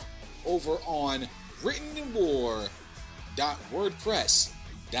stuff over on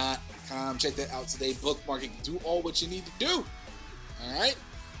writteninwar.wordpress.com. Check that out today. Bookmark it. Do all what you need to do. Alright?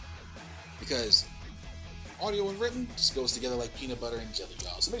 Because audio and written just goes together like peanut butter and jelly,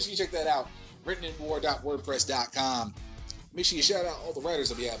 y'all. So make sure you check that out. writteninwar.wordpress.com. Make sure you shout out all the writers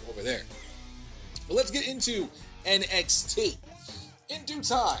that we have over there. But let's get into NXT. In due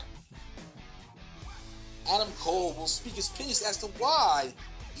time, Adam Cole will speak his piece as to why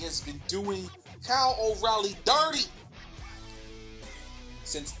he has been doing Kyle O'Reilly dirty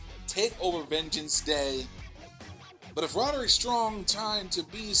since TakeOver Vengeance Day. But if Roderick Strong, trying to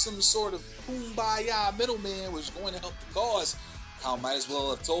be some sort of kumbaya middleman, was going to help the cause, Kyle might as well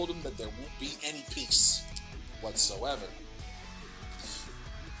have told him that there won't be any peace whatsoever.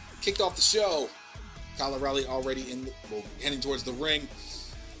 Kicked off the show, Kyle O'Reilly already heading towards the ring.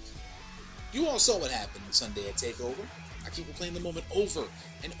 You all saw what happened Sunday at TakeOver. I keep replaying the moment over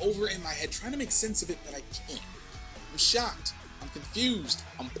and over in my head, trying to make sense of it, but I can't. I'm shocked. I'm confused.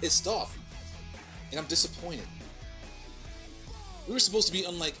 I'm pissed off. And I'm disappointed. We were supposed to be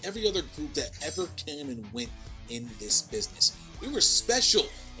unlike every other group that ever came and went in this business. We were special,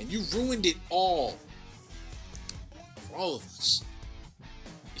 and you ruined it all. For all of us.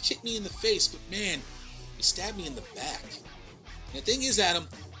 You kicked me in the face, but man, you stabbed me in the back. And the thing is, Adam,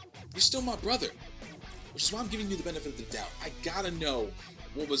 you're still my brother. Which is why I'm giving you the benefit of the doubt. I gotta know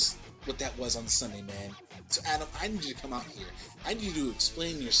what that was on Sunday, man. So Adam, I need you to come out here. I need you to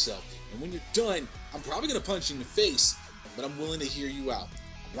explain yourself. And when you're done, I'm probably gonna punch you in the face, but I'm willing to hear you out.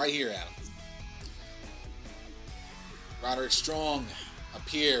 I'm right here, Adam. Roderick Strong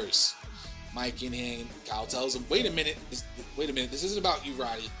appears. Mike in hand. Kyle tells him, wait a minute, this isn't about you,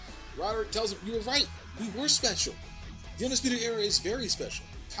 Roddy. Roderick tells him, you were right. We were special. The Undisputed Era is very special.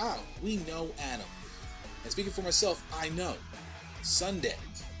 Kyle, we know Adam. And speaking for myself, I know. Sunday,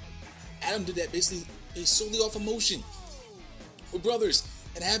 Adam did that basically based solely off emotion. We're brothers.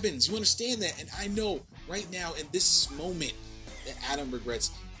 It happens. You understand that. And I know right now in this moment that Adam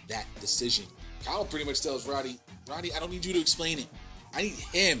regrets that decision. Kyle pretty much tells Roddy, I don't need you to explain it. I need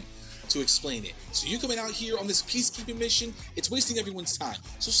him to explain it. So you coming out here on this peacekeeping mission, it's wasting everyone's time.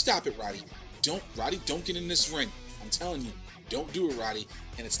 So stop it, Roddy. Don't get in this ring. I'm telling you, don't do it, Roddy.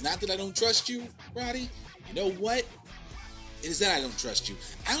 And it's not that I don't trust you, Roddy. You know what? It is that I don't trust you.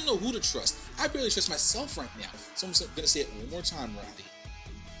 I don't know who to trust. I barely trust myself right now. So I'm going to say it one more time, Roddy.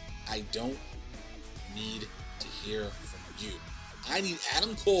 I don't need to hear from you. I need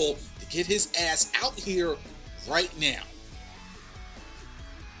Adam Cole to get his ass out here right now.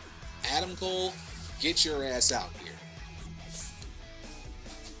 Adam Cole, get your ass out here.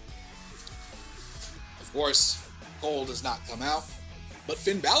 Of course, Cole does not come out, but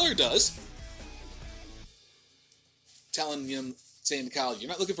Finn Balor does. Telling him, saying to Kyle, you're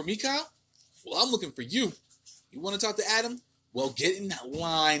not looking for me, Kyle? Well, I'm looking for you. You want to talk to Adam? Well, get in that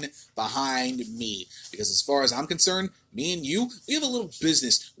line behind me. Because as far as I'm concerned, me and you, we have a little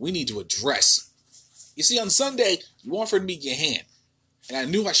business we need to address. You see, on Sunday, you offered me your hand. And I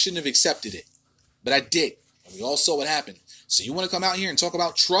knew I shouldn't have accepted it. But I did. And we all saw what happened. So you want to come out here and talk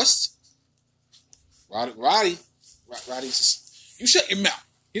about trust? Roddy, just, you shut your mouth.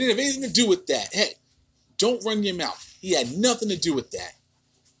 You didn't have anything to do with that. Hey, Don't run your mouth. He had nothing to do with that.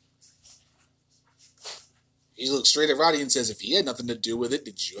 He looks straight at Roddy and says, if he had nothing to do with it,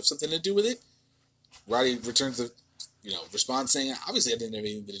 did you have something to do with it? Roddy returns the, response saying, obviously I didn't have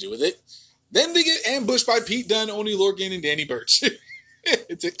anything to do with it. Then they get ambushed by Pete Dunne, Oney Lorcan, and Danny Burch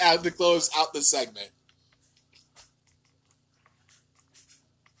to close out the segment.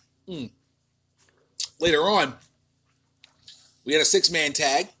 Later on, we had a 6-man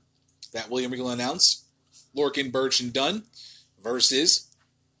tag that William Regal announced. Lorcan, Burch, and Dunne versus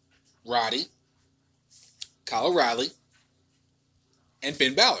Roddy, Kyle O'Reilly, and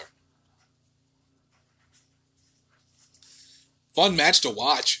Finn Balor. Fun match to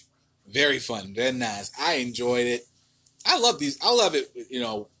watch. Very fun. Very nice. I enjoyed it. I love it,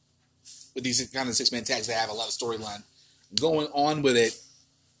 with these kind of 6-man tags. They have a lot of storyline going on with it.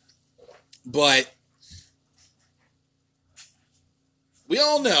 But we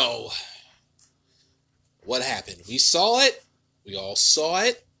all know what happened. We saw it. We all saw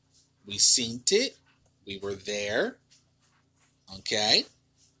it. We seen it. We were there. Okay.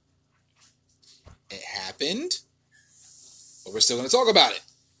 It happened. But we're still going to talk about it.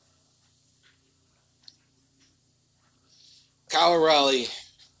 Kyle O'Reilly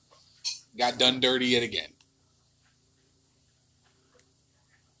got done dirty yet again.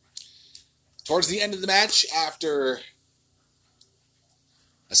 Towards the end of the match, after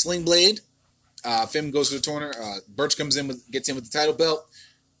a sling blade, Finn goes to the corner. Burch comes in, gets in with the title belt.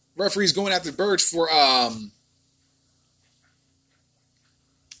 Referee's going after Burch for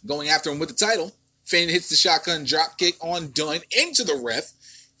going after him with the title. Finn hits the shotgun drop kick on Dunne into the ref.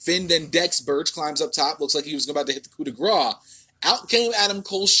 Finn then decks Burch, climbs up top. Looks like he was about to hit the coup de grace. Out came Adam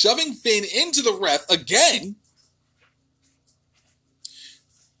Cole, shoving Finn into the ref again.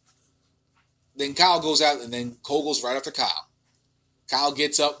 Then Kyle goes out, and then Cole goes right after Kyle. Kyle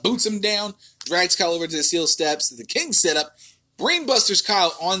gets up, boots him down, drags Kyle over to the steel steps. The King setup, brainbusters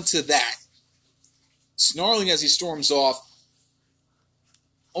Kyle onto that, snarling as he storms off.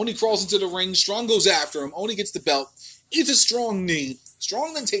 Oney crawls into the ring. Strong goes after him. Oney gets the belt. Eats a strong knee.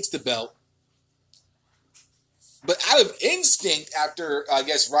 Strong then takes the belt. But out of instinct, after, I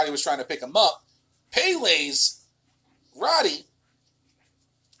guess, Roddy was trying to pick him up, Pele's Roddy.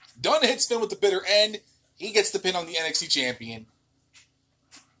 Dunne hits Finn with the bitter end. He gets the pin on the NXT champion.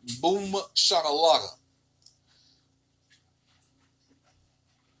 Boom shakalaka.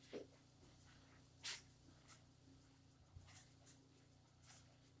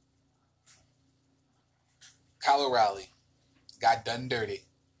 Kyle O'Reilly got done dirty.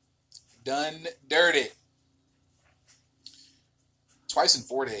 Done dirty. Twice in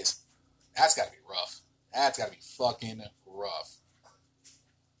 4 days. That's got to be rough. That's got to be fucking rough.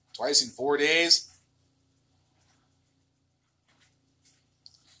 Twice in 4 days.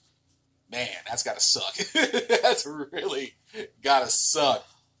 Man, that's got to suck. That's really got to suck.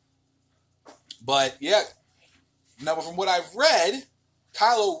 But, yeah. Now, from what I've read,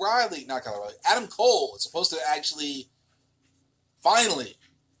 Adam Cole is supposed to actually finally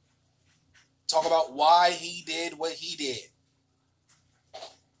talk about why he did what he did.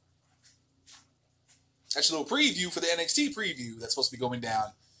 That's a little preview for the NXT preview that's supposed to be going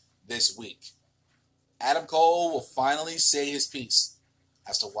down this week. Adam Cole will finally say his piece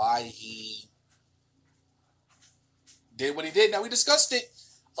as to why he did what he did. Now, we discussed it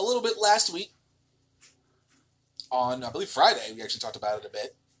a little bit last week on, I believe, Friday. We actually talked about it a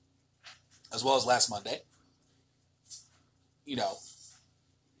bit, as well as last Monday.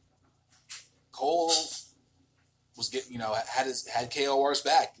 Cole was getting, had KOR's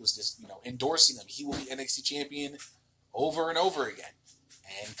back. It was just, endorsing him. He will be NXT champion over and over again.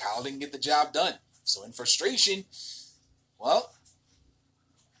 And Kyle didn't get the job done. So in frustration, well,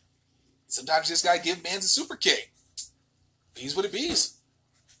 sometimes you just gotta give man's a super kick. Bees what it bees.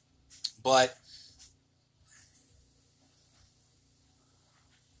 But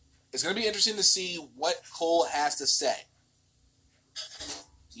it's gonna be interesting to see what Cole has to say.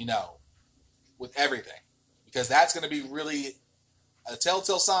 With everything. Because that's going to be really a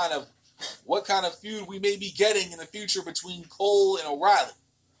telltale sign of what kind of feud we may be getting in the future between Cole and O'Reilly.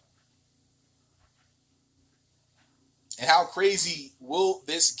 And how crazy will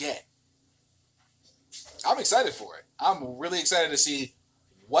this get? I'm excited for it. I'm really excited to see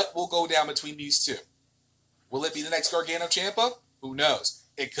what will go down between these two. Will it be the next Gargano Ciampa? Who knows?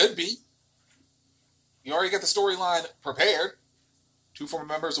 It could be. You already got the storyline prepared. Two former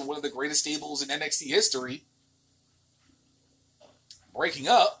members of one of the greatest stables in NXT history breaking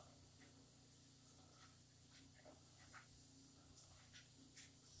up.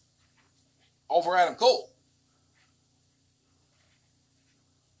 Over Adam Cole.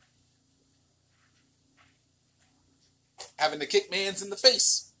 having to kick mans in the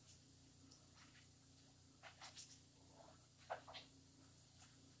face.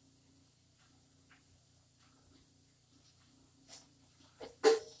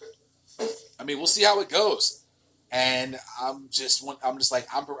 I mean, we'll see how it goes. And I'm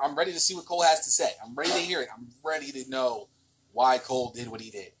ready to see what Cole has to say. I'm ready to hear it. I'm ready to know why Cole did what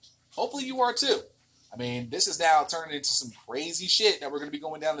he did. Hopefully you are too. I mean, this is now turning into some crazy shit that we're going to be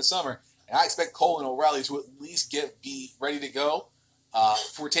going down this summer. And I expect Cole and O'Reilly to at least be ready to go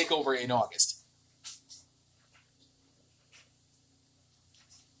for TakeOver in August.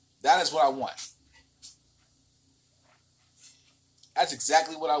 That is what I want. That's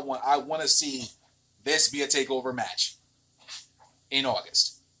exactly what I want. I want to see this be a TakeOver match in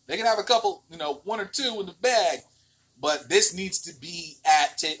August. They can have a couple, one or two in the bag, but this needs to be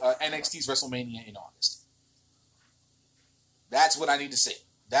at NXT's WrestleMania in August. That's what I need to see.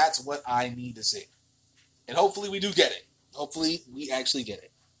 That's what I need to see. And hopefully we do get it. Hopefully we actually get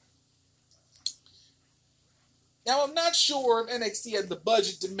it. Now, I'm not sure if NXT had the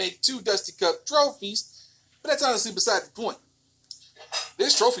budget to make 2 Dusty Cup trophies, but that's honestly beside the point.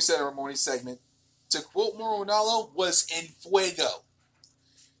 This trophy ceremony segment, to quote Mauro Ranallo, was en fuego.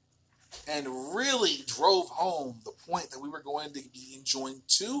 And really drove home the point that we were going to be enjoying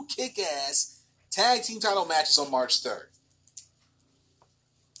 2 kick-ass tag team title matches on March 3rd.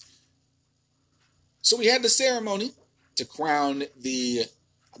 So we had the ceremony to crown the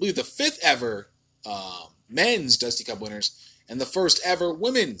 5th ever men's Dusty Cup winners and the first ever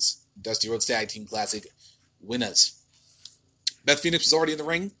women's Dusty Rhodes Tag Team Classic winners. Beth Phoenix was already in the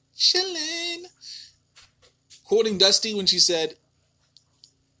ring, chillin', quoting Dusty when she said,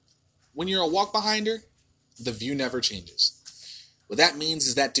 "When you're a walk behind her, the view never changes. What that means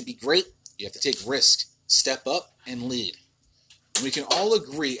is that to be great, you have to take risk, step up, and lead. And we can all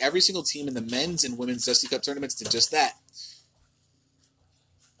agree every single team in the men's and women's Dusty Cup tournaments did just that."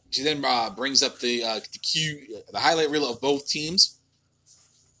 She then brings up the highlight reel of both teams.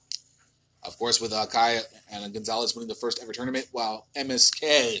 Of course, with Kaya and Gonzalez winning the first ever tournament, while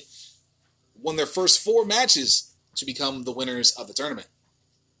MSK won their first 4 matches to become the winners of the tournament.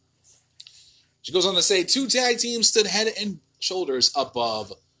 She goes on to say 2 tag teams stood head and shoulders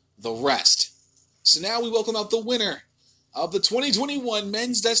above the rest. So now we welcome out the winner of the 2021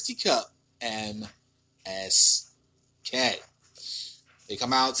 Men's Dusty Cup, MSK. They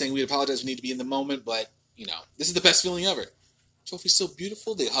come out saying we apologize, we need to be in the moment, but, this is the best feeling ever. Trophy's so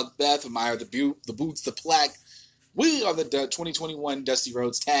beautiful. They hug Beth, admire the boots, the plaque. We are the 2021 Dusty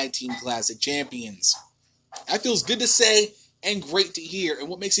Rhodes Tag Team Classic Champions. That feels good to say and great to hear. And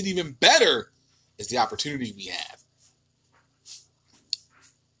what makes it even better is the opportunity we have.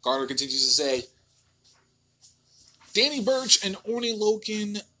 Carter continues to say, Danny Burch and Orny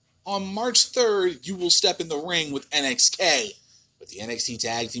Loken, on March 3rd, you will step in the ring with NXK. With the NXT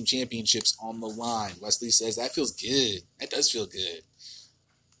Tag Team Championships on the line. Wesley says, that feels good. That does feel good.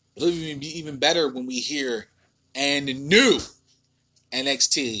 It'll be even better when we hear and new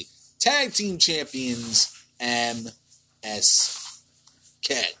NXT Tag Team Champions, MSK.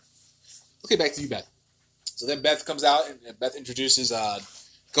 Okay, back to you, Beth. So then Beth comes out, and Beth introduces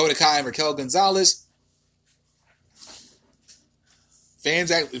Dakota Kai and Raquel Gonzalez. Fans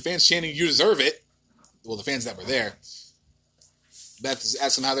chanting, "You deserve it." Well, the fans that were there. Beth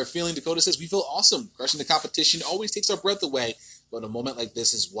asks them how they're feeling. Dakota says, "We feel awesome. Crushing the competition always takes our breath away. But a moment like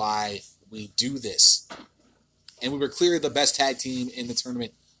this is why we do this. And we were clearly the best tag team in the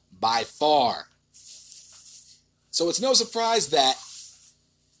tournament by far." So it's no surprise that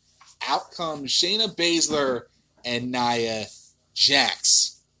out comes Shayna Baszler and Nia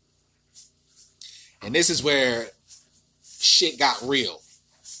Jax. And this is where shit got real.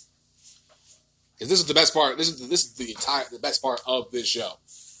 Because this is the best part. This is the best part of this show.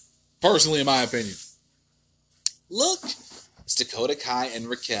 Personally, in my opinion. Look, it's Dakota Kai and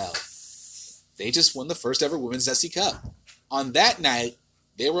Raquel. They just won the first ever Women's Dusty Cup. On that night,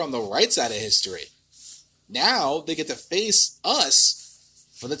 they were on the right side of history. Now they get to face us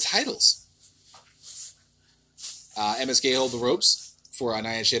for the titles. MSK hold the ropes for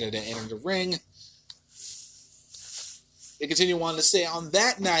Nia and Shayna to enter the ring. They continue on to say, on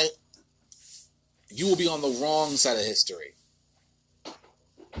that night, you will be on the wrong side of history.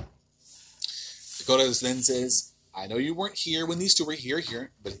 Dakota then says, I know you weren't here when these two were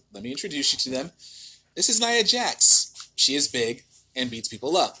here, but let me introduce you to them. This is Nia Jax. She is big and beats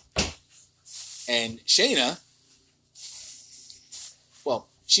people up. And Shayna, well,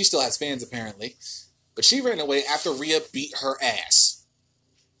 she still has fans apparently, but she ran away after Rhea beat her ass.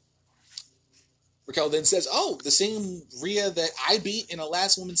 Raquel then says, oh, the same Rhea that I beat in a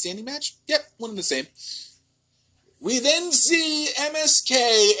last woman standing match? Yep, one and the same. We then see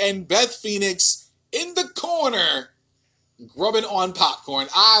MSK and Beth Phoenix in the corner grubbing on popcorn.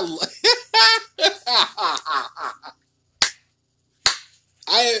 I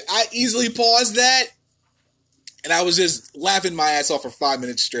easily paused that, and I was just laughing my ass off for 5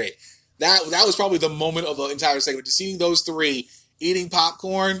 minutes straight. That was probably the moment of the entire segment. Just seeing those three eating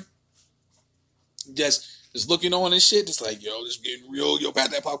popcorn, just looking on and shit, just like, yo, this getting real, yo, pat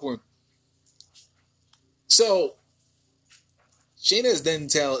that popcorn. So, Shayna then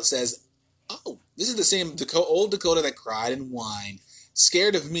says, oh, this is the same old Dakota that cried and whined,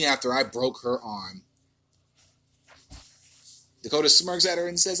 scared of me after I broke her arm. Dakota smirks at her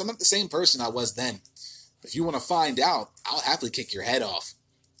and says, I'm not the same person I was then. If you want to find out, I'll happily kick your head off.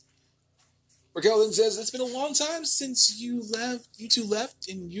 Raquel then says, it's been a long time since you two left,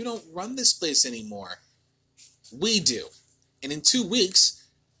 and you don't run this place anymore. We do. And in 2 weeks,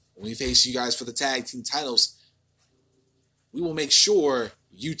 when we face you guys for the tag team titles, we will make sure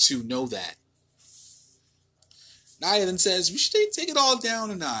you two know that. Nia then says, we should take it all down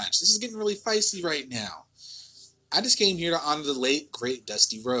a notch. This is getting really feisty right now. I just came here to honor the late, great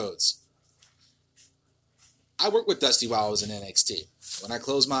Dusty Rhodes. I worked with Dusty while I was in NXT. When I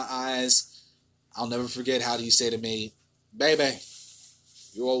close my eyes, I'll never forget how you say to me, baby,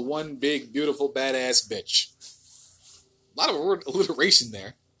 you're one big, beautiful, badass bitch. A lot of alliteration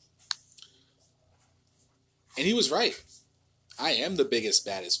there. And he was right. I am the biggest,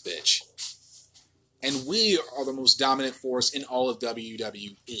 baddest bitch. And we are the most dominant force in all of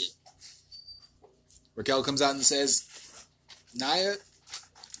WWE. Raquel comes out and says, Nia,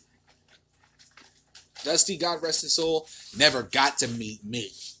 Dusty, God rest his soul, never got to meet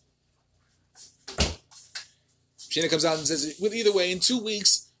me. Shayna comes out and says, with either way, in 2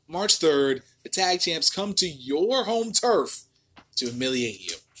 weeks, March 3rd, the tag champs come to your home turf to humiliate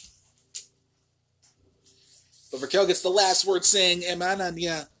you. But Raquel gets the last word saying,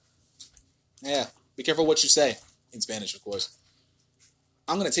 Emanania. Yeah, be careful what you say. In Spanish, of course.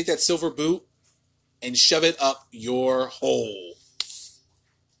 I'm going to take that silver boot and shove it up your hole.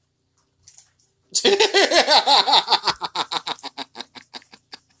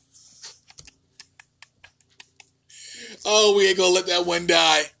 Oh, we ain't gonna let that one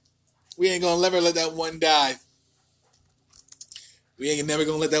die. We ain't gonna never let that one die. We ain't never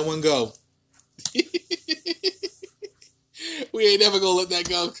gonna let that one go. We ain't never gonna let that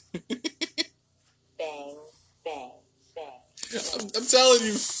go. Bang, bang, bang. I'm telling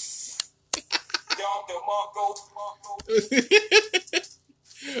you.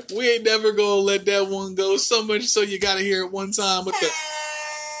 We ain't never gonna let that one go. So much so you gotta hear it one time with the.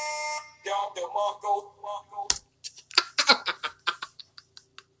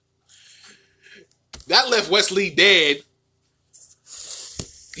 That left Wesley dead.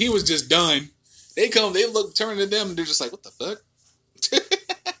 He was just done. They turn to them, and they're just like, what the fuck?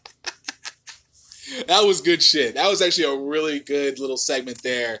 That was good shit. That was actually a really good little segment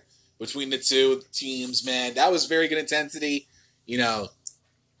there between the two teams, man. That was very good intensity, you know.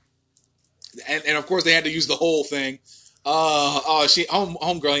 And of course they had to use the whole thing.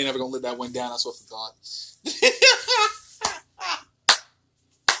 Homegirl ain't never gonna let that one down. That's what I thought.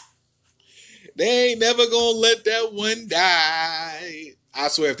 They ain't never gonna let that one die. I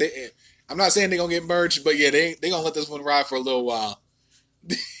swear, I'm not saying they're gonna get merged, but yeah, they gonna let this one ride for a little while.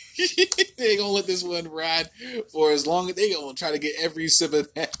 They gonna let this one ride for as long as they gonna try to get every sip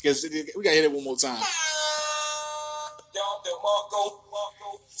of that, because we gotta hit it one more time.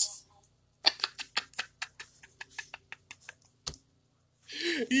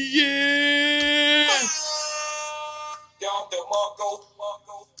 Yeah.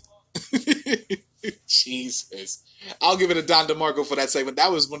 Jesus, I'll give it a Don DeMarco for that segment.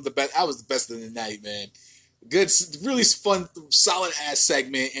 That was one of the best. That was the best of the night, man. Good, really fun, solid ass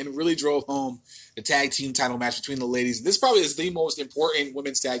segment, and really drove home the tag team title match between the ladies. This probably is the most important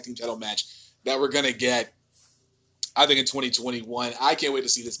women's tag team title match that we're gonna get, I think, in 2021. I can't wait to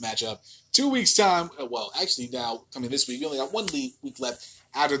see this matchup. 2 weeks time. Well, actually, now coming this week, we only got 1 week left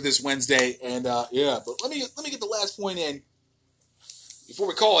after this Wednesday, and yeah. But let me get the last point in before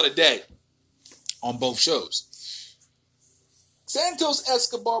we call it a day on both shows. Santos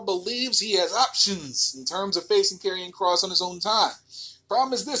Escobar believes he has options in terms of facing Karrion Kross on his own time.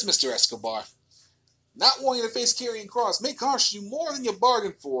 Problem is this, Mr. Escobar. Not wanting to face Karrion Kross may cost you more than you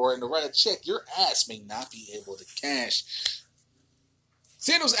bargained for, and to write a check your ass may not be able to cash.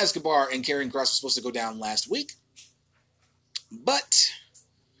 Santos Escobar and Karrion Kross were supposed to go down last week, but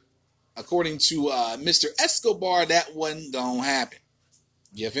according to Mr. Escobar, that wasn't gonna happen.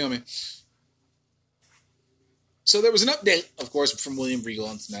 You feel me? So there was an update, of course, from William Regal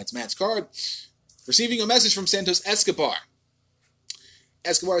on tonight's match card. receiving a message from Santos Escobar.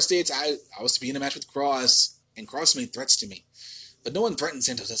 Escobar states, I was to be in a match with Cross, and Cross made threats to me. But no one threatened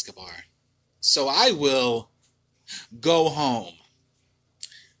Santos Escobar. So I will go home.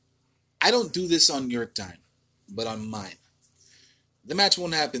 I don't do this on your time, but on mine. The match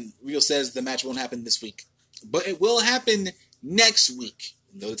won't happen. Rio says the match won't happen this week. But it will happen next week.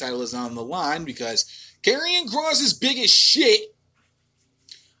 Though the title is not on the line because Karrion Kross is big as shit.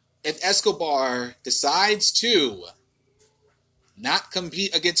 If Escobar decides to not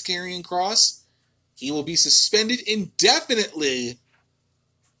compete against Karrion Kross, he will be suspended indefinitely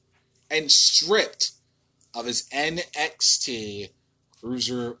and stripped of his NXT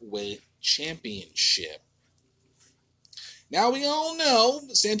Cruiserweight Championship. Now we all know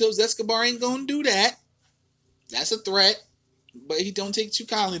Santos Escobar ain't gonna do that. That's a threat, but he don't take too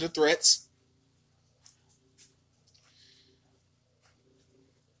kindly to threats.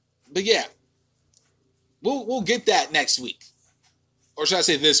 But yeah, we'll get that next week. Or should I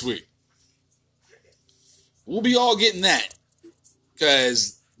say this week? We'll be all getting that.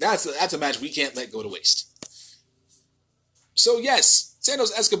 Because that's a match we can't let go to waste. So yes,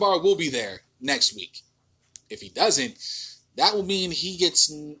 Santos Escobar will be there next week. If he doesn't, that will mean he gets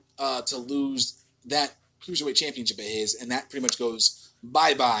to lose that Cruiserweight Championship of his, and that pretty much goes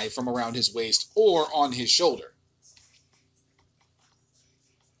bye-bye from around his waist or on his shoulder.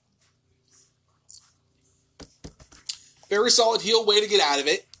 Very solid heel way to get out of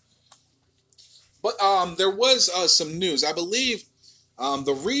it. But there was some news. I believe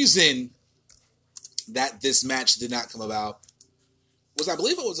the reason that this match did not come about was, I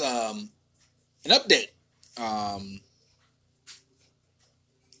believe it was an update.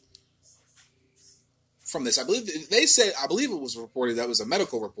 From this, I believe it was reported that was a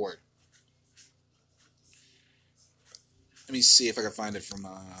medical report. Let me see if I can find it from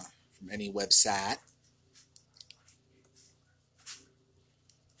any website.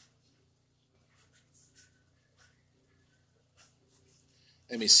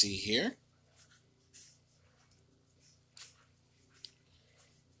 Let me see here.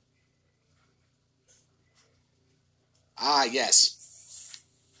 Yes.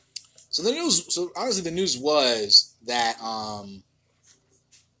 So honestly, the news was that I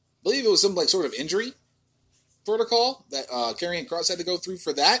believe it was some sort of injury protocol that Karrion Kross had to go through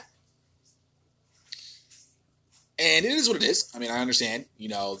for that. And it is what it is. I mean, I understand,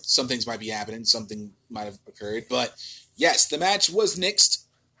 some things might be happening, something might have occurred, but yes, the match was nixed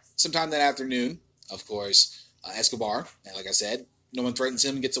sometime that afternoon. Of course, Escobar, and like I said, no one threatens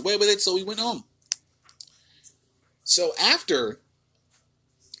him and gets away with it, so he went home. So after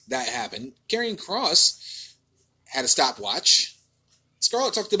that happened, Karrion Kross had a stopwatch.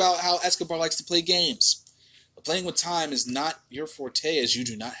 Scarlett talked about how Escobar likes to play games. But playing with time is not your forte, as you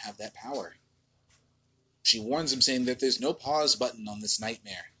do not have that power. She warns him, saying that there's no pause button on this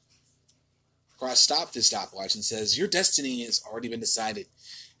nightmare. Kross stopped his stopwatch and says, your destiny has already been decided,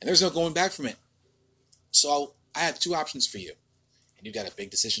 and there's no going back from it. So I have two options for you, and you've got a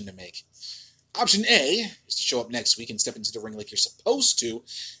big decision to make. Option A is to show up next week and step into the ring like you're supposed to,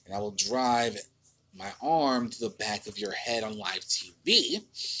 and I will drive my arm to the back of your head on live TV.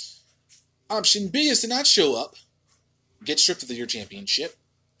 Option B is to not show up, get stripped of your championship,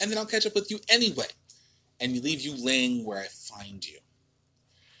 and then I'll catch up with you anyway, and leave you laying where I find you.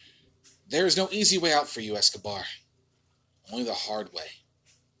 There is no easy way out for you, Escobar. Only the hard way.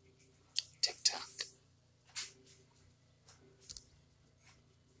 Tick-tock.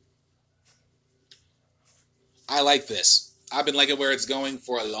 I like this. I've been liking where it's going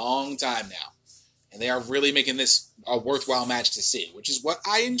for a long time now. And they are really making this a worthwhile match to see, which is what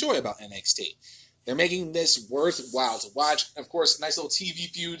I enjoy about NXT. They're making this worthwhile to watch. Of course, a nice little TV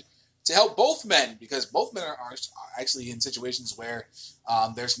feud to help both men, because both men are actually in situations where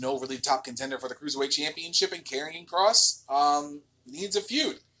there's no really top contender for the Cruiserweight Championship, and Karrion Kross needs a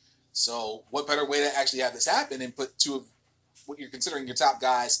feud. So what better way to actually have this happen and put two of what you're considering your top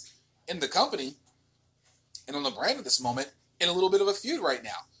guys in the company and on the brand at this moment in a little bit of a feud right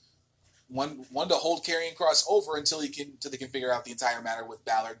now. One to hold Karrion Kross over until they can figure out the entire matter with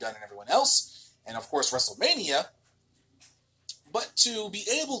Balor, Dunn, and everyone else, and of course WrestleMania. But to be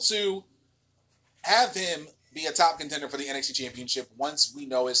able to have him be a top contender for the NXT Championship once we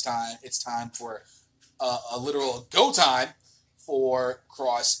know it's time for a literal go time for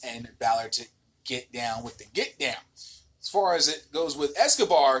Kross and Balor to get down with the get down. As far as it goes with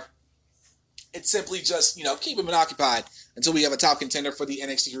Escobar, it's simply just, keep him occupied until we have a top contender for the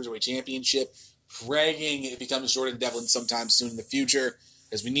NXT Cruiserweight Championship, praying it becomes Jordan Devlin sometime soon in the future,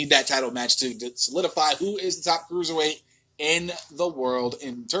 as we need that title match to solidify who is the top Cruiserweight in the world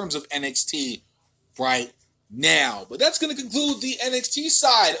in terms of NXT right now. But that's going to conclude the NXT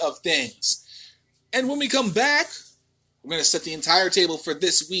side of things. And when we come back, we're going to set the entire table for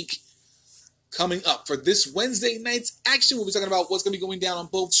this week coming up. For this Wednesday night's action, we'll be talking about what's going to be going down on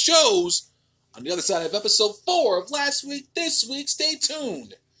both shows. On the other side of episode 4 of last week, this week, stay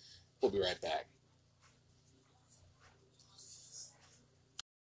tuned. We'll be right back.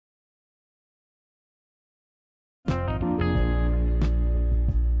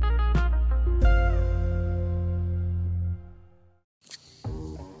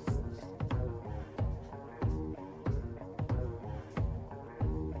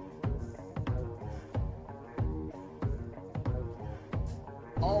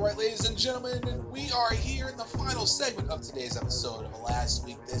 Alright, ladies and gentlemen, we are here in the final segment of today's episode of Last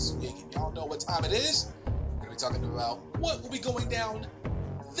Week, This Week, and y'all know what time it is. We're going to be talking about what will be going down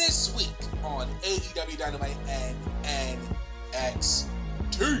this week on AEW Dynamite and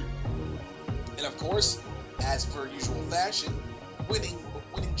NXT. And of course, as per usual fashion, winning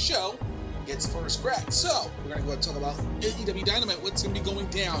show gets first crack. So, we're going to go and talk about AEW Dynamite, what's going to be going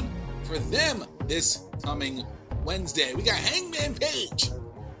down for them this coming Wednesday. We got Hangman Page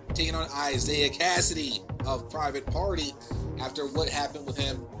taking on Isaiah Cassidy of Private Party after what happened with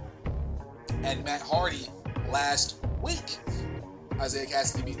him and Matt Hardy last week. Isaiah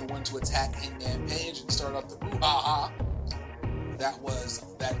Cassidy being the one to attack Hangman Page and start off the brouhaha. That was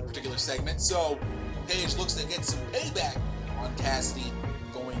that particular segment. So Page looks to get some payback on Cassidy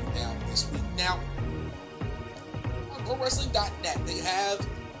going down this week. Now, on ProWrestling.net, they have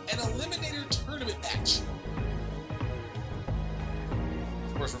an Eliminator Tournament match.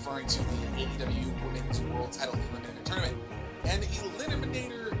 Of course, referring to the AEW Women's World Title Eliminator Tournament and the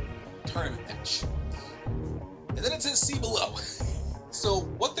Eliminator Tournament match. And then it says see below. So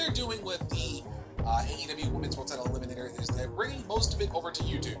what they're doing with the AEW Women's World Title Eliminator is they're bringing most of it over to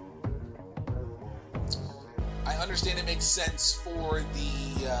YouTube. I understand it makes sense for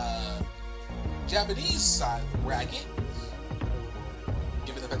the Japanese side of the bracket,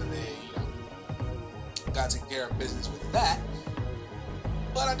 given the fact that they got to take care of business with that.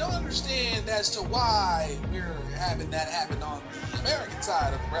 But I don't understand as to why we're having that happen on the American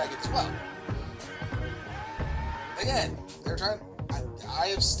side of the bracket as well. Again, they're trying. I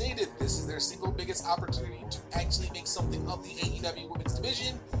have stated this is their single biggest opportunity to actually make something of the AEW Women's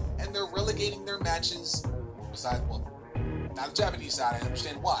Division, and they're relegating their matches. Besides, well, not the Japanese side. I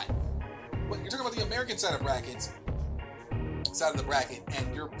understand why. But you're talking about the American side of the bracket,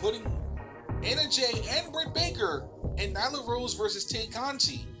 and you're putting Anna Jay and Britt Baker and Nyla Rose versus Tay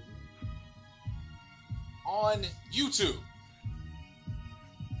Conti on YouTube.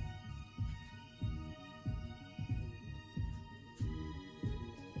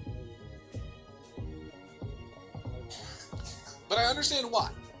 But I understand why.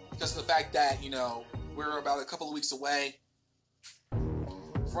 Because of the fact that, we're about a couple of weeks away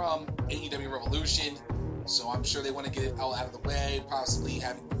from AEW Revolution. So I'm sure they want to get it all out of the way, possibly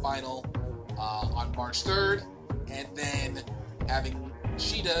having the final on March 3rd, and then having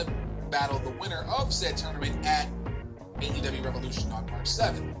Shida battle the winner of said tournament at AEW Revolution on March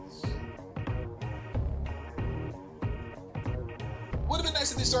 7th. Would have been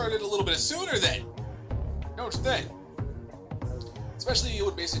nice if they started it a little bit sooner then. Don't you think? Especially, it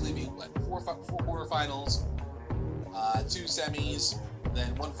would basically be, four quarterfinals, 2 semis,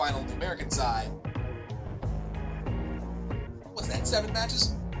 then 1 final on the American side. What's that, 7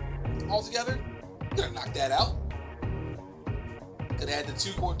 matches altogether? Could have knocked that out. Could have had the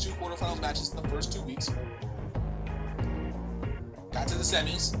two quarterfinals matches in the first 2 weeks. Got to the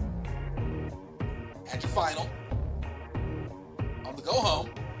semis. Had your final. On the go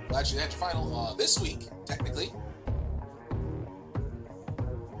home. Well, actually, had your final this week, technically.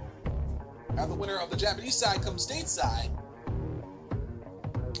 Have the winner of the Japanese side come stateside.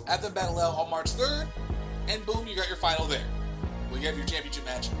 Have them battle out on March 3rd. And boom, you got your final there. Well, you have your championship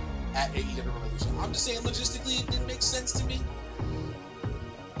match at AEW Revolution. I'm just saying, logistically, it didn't make sense to me.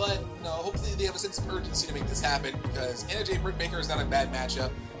 But, hopefully they have a sense of urgency to make this happen, because Anna Jay Britt Baker is not a bad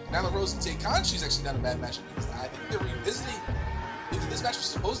matchup. Nyla Rose and Tay Conti is actually not a bad matchup, because I think they're revisiting either this match was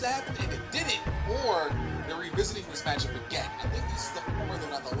supposed to happen and it didn't, or they're revisiting this matchup again. I think this is the former,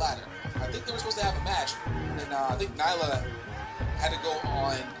 not the latter. I think they were supposed to have a match, and then I think Nyla had to go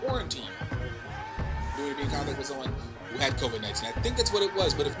on quarantine due to being in contact with someone who had COVID-19. I think that's what it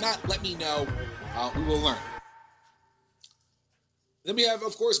was, but if not, let me know. We will learn. Then we have,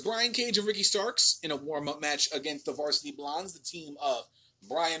 of course, Brian Cage and Ricky Starks in a warm-up match against the Varsity Blondes, the team of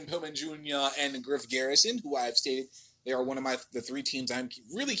Brian Pillman Jr. and Griff Garrison, who I have stated they are one of the 3 teams I'm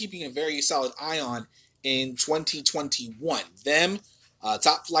really keeping a very solid eye on in 2021. Them,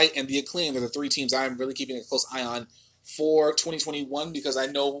 Top Flight and The Acclaim are the three teams I'm really keeping a close eye on for 2021 because I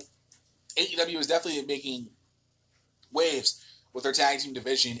know AEW is definitely making waves with their tag team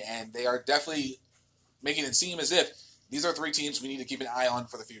division, and they are definitely making it seem as if these are three teams we need to keep an eye on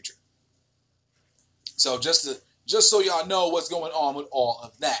for the future. So just so y'all know what's going on with all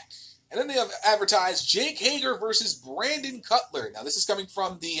of that. And then they have advertised Jake Hager versus Brandon Cutler. Now this is coming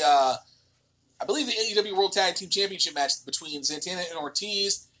from the, I believe the AEW World Tag Team Championship match between Santana and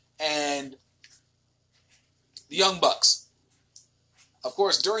Ortiz and the Young Bucks. Of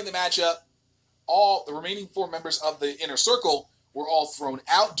course, during the matchup, all the remaining four members of the Inner Circle were all thrown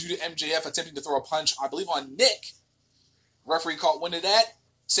out due to MJF attempting to throw a punch, I believe, on Nick. Referee caught wind of that,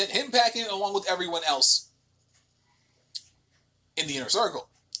 sent him packing along with everyone else in the Inner Circle.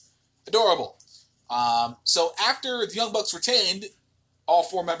 Adorable. So after the Young Bucks retained, all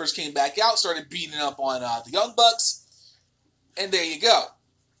four members came back out, started beating up on the Young Bucks, and there you go.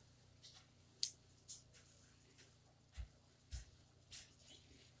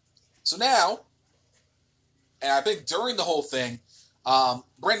 So now, and I think during the whole thing,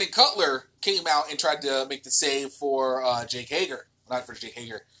 Brandon Cutler came out and tried to make the save for Jake Hager. Not for Jake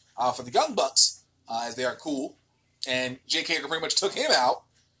Hager, for the Young Bucks, as they are cool. And Jake Hager pretty much took him out.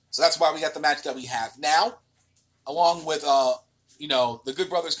 So that's why we got the match that we have now, along with, the Good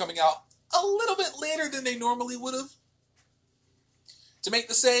Brothers coming out a little bit later than they normally would have to make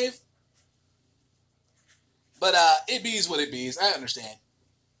the save. But it bees what it bees. I understand.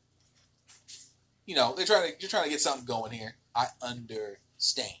 You're trying to get something going here. I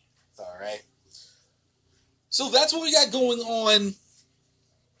understand. All right. So that's what we got going on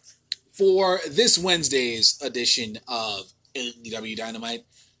for this Wednesday's edition of AEW Dynamite.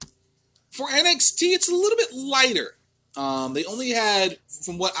 For NXT, it's a little bit lighter. They only had,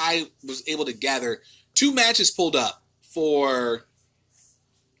 from what I was able to gather, 2 matches pulled up for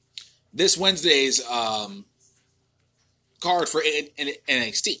this Wednesday's card for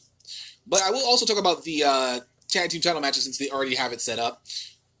NXT. But I will also talk about the tag team title matches since they already have it set up.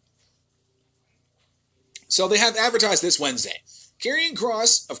 So they have advertised this Wednesday. Karrion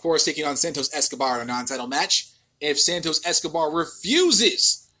Kross, of course, taking on Santos Escobar in a non-title match. If Santos Escobar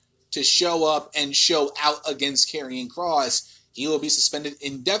refuses to show up and show out against Karrion Kross, he will be suspended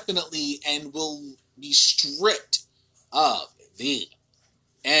indefinitely and will be stripped of the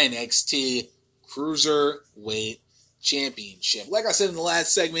NXT Cruiserweight Championship. Like I said in the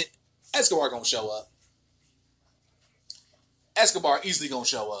last segment, Escobar gonna show up. Escobar easily gonna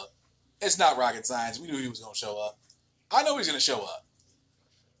show up. It's not rocket science. We knew he was gonna show up. I know he's gonna show up.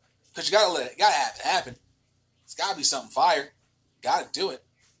 Because you gotta have it happen. It's gotta be something fire. Gotta do it.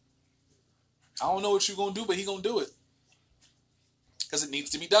 I don't know what you're gonna do, but he gonna do it. Because it needs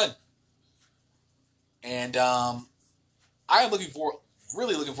to be done. And I am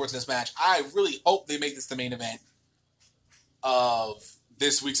really looking forward to this match. I really hope they make this the main event of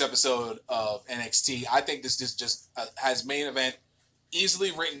this week's episode of NXT. I think this just has main event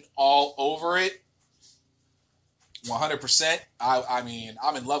easily written all over it. 100%. I mean,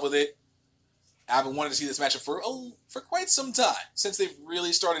 I'm in love with it. I've been wanting to see this matchup for quite some time, since they've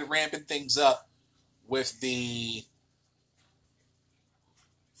really started ramping things up with the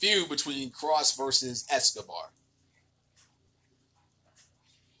feud between Kross versus Escobar.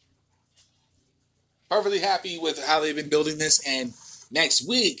 Perfectly happy with how they've been building this, and next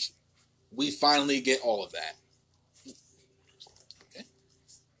week, we finally get all of that. Okay.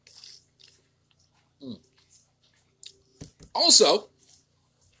 Also,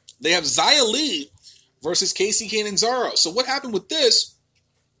 they have Xia Li versus Casey Catanzaro. So what happened with this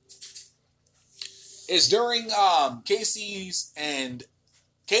is during Casey's and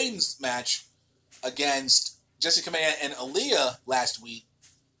Caden's match against Jessica Maya and Aaliyah last week,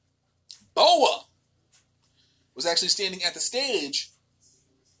 Boa was actually standing at the stage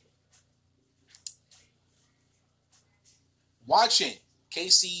watching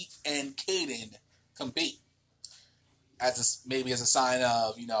Casey and Caden compete. Maybe as a sign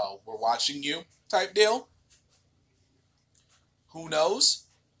of, we're watching you type deal. Who knows?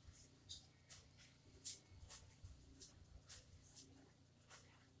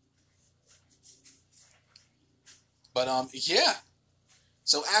 But, yeah.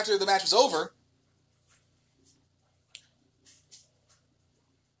 So after the match was over,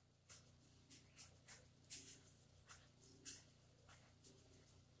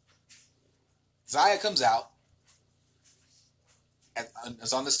 Xia comes out,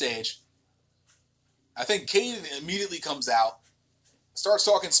 is on the stage. I think Caden immediately comes out, starts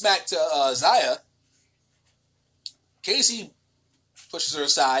talking smack to Xia. Casey pushes her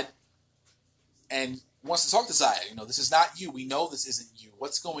aside, and wants to talk to Zaya. This is not you. We know this isn't you.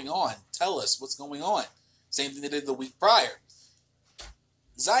 What's going on? Tell us what's going on. Same thing they did the week prior.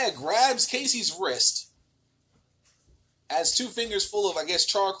 Zaya grabs Casey's wrist, has 2 fingers full of, I guess,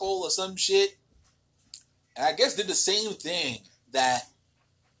 charcoal or some shit, and I guess did the same thing that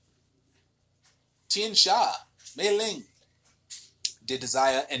Tian Sha, Mei Ling, did to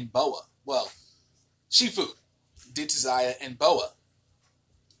Zaya and Boa. Well, Shifu did to Zaya and Boa.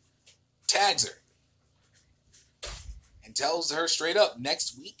 Tags her and tells her straight up,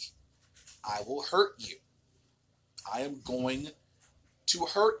 next week, I will hurt you. I am going to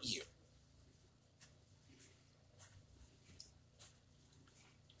hurt you.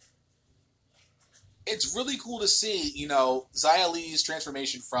 It's really cool to see, Xia Li's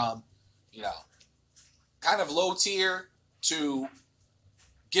transformation from, kind of low tier to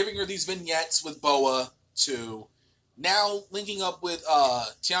giving her these vignettes with Boa to now linking up with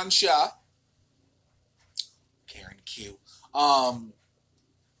Tian Sha, Karen Q, and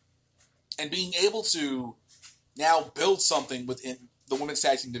being able to now build something within the women's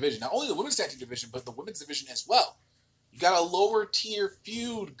tag team division. Not only the women's tag team division, but the women's division as well. You got a lower tier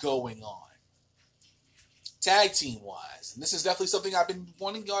feud going on, tag team wise. And this is definitely something I've been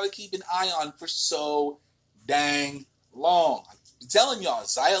wanting y'all to keep an eye on for so dang long. I'm telling y'all,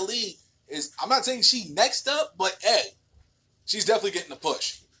 Xia Li is, I'm not saying she next up, but hey, she's definitely getting a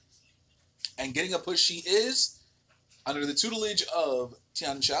push. And getting a push she is under the tutelage of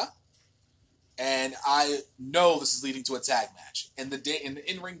Tian Sha. And I know this is leading to a tag match. In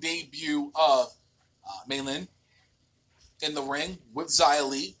the in-ring debut of Mei Lin in the ring with Xia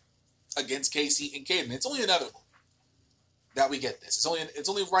Li against Casey and Kaden. It's only inevitable that we get this. It's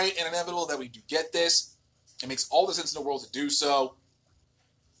only right and inevitable that we do get this. It makes all the sense in the world to do so.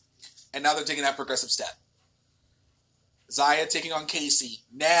 And now they're taking that progressive step. Xia taking on Casey.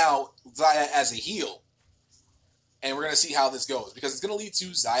 Now Xia as a heel. And we're going to see how this goes. Because it's going to lead to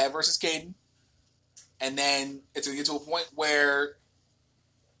Xia versus Kaden. And then it's going to get to a point where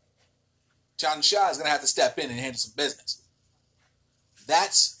Tian Sha is going to have to step in and handle some business.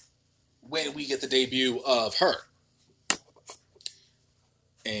 That's when we get the debut of her.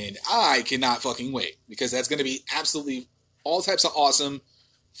 And I cannot fucking wait. Because that's going to be absolutely all types of awesome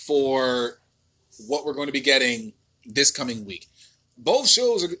for what we're going to be getting this coming week. Both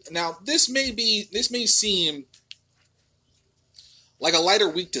shows are... Now, this may seem like a lighter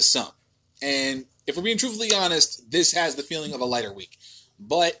week to some. And if we're being truthfully honest, this has the feeling of a lighter week.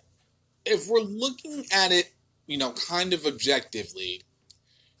 But if we're looking at it, kind of objectively,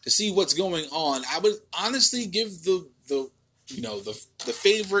 to see what's going on, I would honestly give the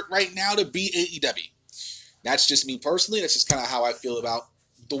favorite right now to be AEW. That's just me personally. That's just kind of how I feel about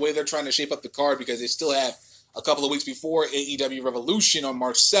the way they're trying to shape up the card, because they still have a couple of weeks before AEW Revolution on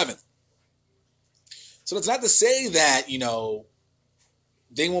March 7th. So it's not to say that,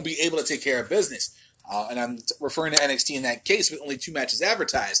 they won't be able to take care of business. And I'm referring to NXT in that case with only 2 matches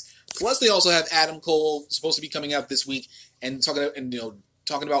advertised. Plus, they also have Adam Cole supposed to be coming out this week and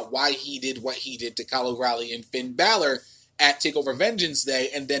talking about why he did what he did to Kyle O'Reilly and Finn Balor at TakeOver Vengeance Day,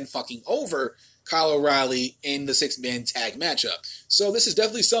 and then fucking over Kyle O'Reilly in the 6-man tag matchup. So this is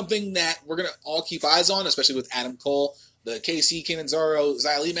definitely something that we're going to all keep eyes on, especially with Adam Cole. The KC Catanzaro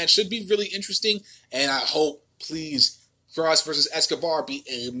Xia Li match should be really interesting, and I hope, please, Cross versus Escobar be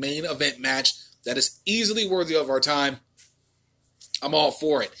a main event match that is easily worthy of our time. I'm all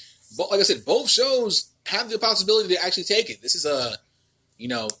for it. But like I said, both shows have the possibility to actually take it. This is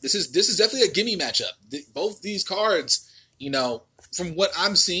this is definitely a gimme matchup. Both these cards, from what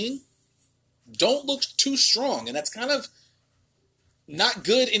I'm seeing, don't look too strong, and that's kind of not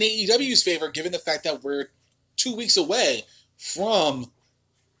good in AEW's favor, given the fact that we're 2 weeks away from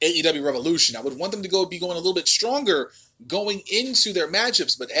AEW Revolution. I would want them to be going a little bit stronger going into their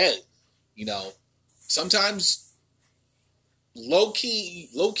matchups, but hey, sometimes low key,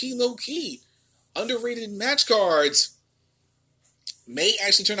 underrated match cards may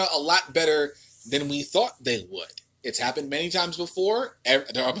actually turn out a lot better than we thought they would. It's happened many times before. There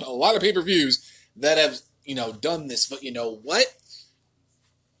have been a lot of pay-per-views that have, done this, but you know what?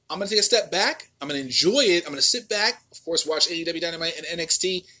 I'm going to take a step back. I'm going to enjoy it. I'm going to sit back, of course, watch AEW Dynamite and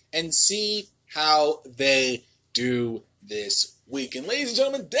NXT and see how they do this week. And ladies and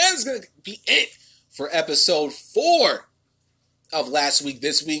gentlemen, that is going to be it for episode 4 of last week,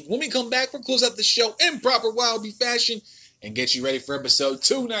 this week. When we come back, we'll close out the show in proper Wildby fashion and get you ready for episode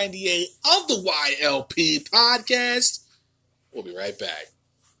 298 of the YLP podcast. We'll be right back.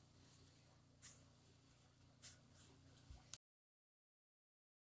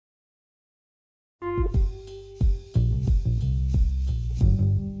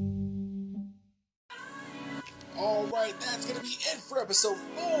 Alright, that's going to be it for episode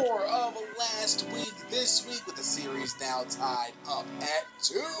 4 of last week. This week, with the series now tied up at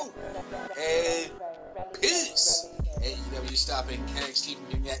 2. A peace. AEW stopping NXT from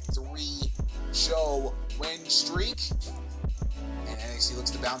getting that 3-show win streak. And NXT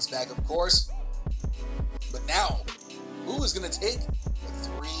looks to bounce back, of course. But now, who is going to take the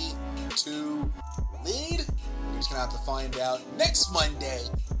 3-2 lead? We're just going to have to find out next Monday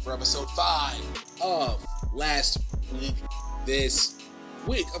for episode 5 of last week this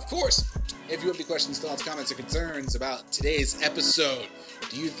week. Of course, if you have any questions, thoughts, comments, or concerns about today's episode,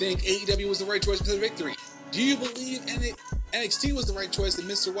 do you think AEW was the right choice for the victory? Do you believe NXT was the right choice that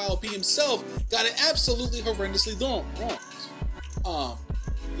Mr. YLP himself got it absolutely horrendously wrong?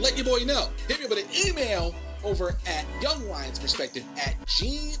 Let your boy know. Hit me up with an email over at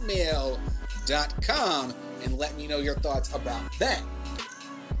younglionsperspective@gmail.com and let me know your thoughts about that.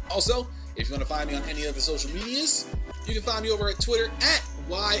 Also, if you want to find me on any of the social medias, you can find me over at Twitter at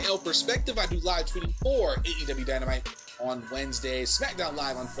YLPerspective. I do live tweeting for AEW Dynamite on Wednesdays, SmackDown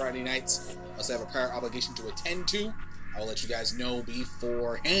Live on Friday nights. I also have a prior obligation to attend to. I will let you guys know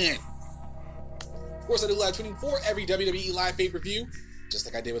beforehand. Of course, I do live tweeting for every WWE live pay-per-view, just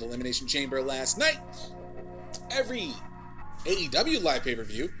like I did with Elimination Chamber last night. Every AEW live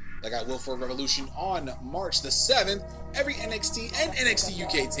pay-per-view, like I will for Revolution on March the 7th, every NXT and NXT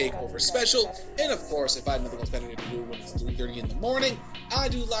UK takeover special, and of course, if I have nothing else better to do when it's 3:30 in the morning, I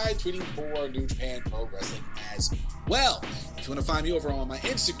do live tweeting for New Japan Pro Wrestling as well. If you want to find me over on my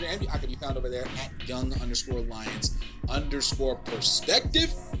Instagram, I can be found over there at young_lions_perspective.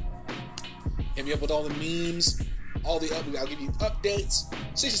 Hit me up with all the memes, I'll give you updates,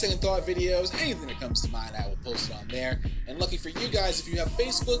 60-second thought videos, anything that comes to mind, I will post it on there. And lucky for you guys, if you have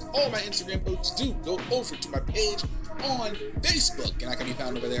Facebook, all my Instagram posts do go over to my page on Facebook, and I can be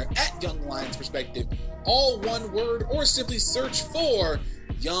found over there at Young Lions Perspective, all one word, or simply search for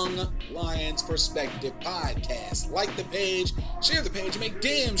Young Lions Perspective Podcast. Like the page, share the page, and make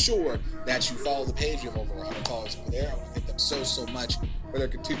damn sure that you follow the page. We have over 100 followers over there. I want to thank them so much for their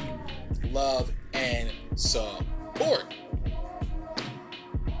continued love and support.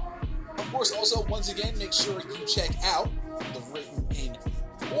 Of course, also, once again, make sure you check out the Written in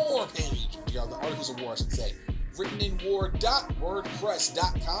War page. The Articles of War, I should say.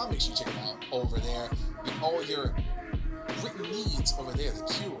 writteninwar.wordpress.com. Make sure you check it out over there. Get all your written needs over there. The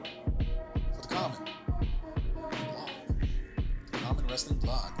cure for the common blog. The common wrestling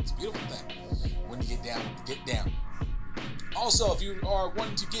blog. It's a beautiful thing when you get down. Also, if you are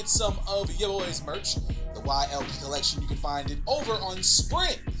wanting to get some of your boys' merch, the YLP collection, you can find it over on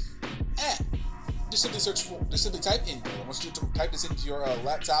Spring at. Just simply type in. I want you to type this into your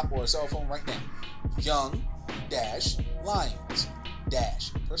laptop or cell phone right now.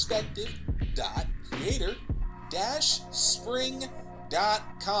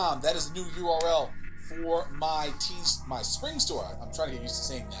 young-lions-perspective.creator-spring.com. That is the new URL for my Spring store. I'm trying to get used to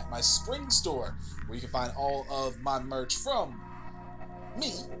saying that. My Spring store, where you can find all of my merch from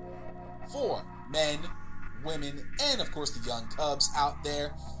me for men, women, and of course the young cubs out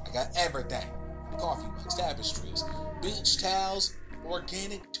there. I got everything. Coffee mugs, tapestries, beach towels,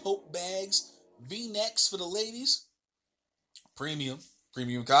 organic tote bags, V-necks for the ladies, premium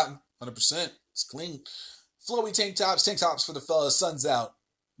cotton, 100%, it's clean, flowy tank tops for the fellas, guns out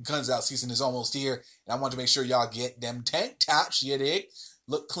season is almost here, and I want to make sure y'all get them tank tops, you dig?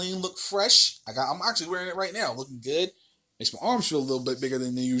 Look clean, look fresh. I'm actually wearing it right now, looking good. Makes my arms feel a little bit bigger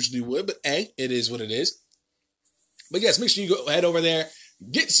than they usually would, but hey, it is what it is. But yes, make sure you go head over there,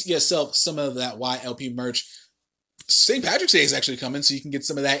 get yourself some of that YLP merch. St. Patrick's Day is actually coming, so you can get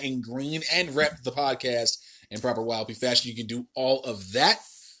some of that in green and rep the podcast in proper YLP fashion. You can do all of that.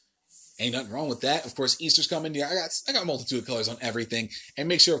 Ain't nothing wrong with that. Of course, Easter's coming. Yeah, I got a multitude of colors on everything. And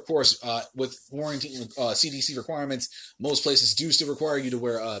make sure, of course, with quarantine CDC requirements, most places do still require you to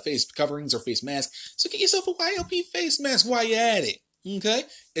wear face coverings or face masks. So get yourself a YLP face mask while you're at it. Okay?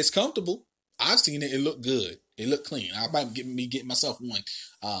 It's comfortable. I've seen it. It looked good. It looked clean. I might get myself one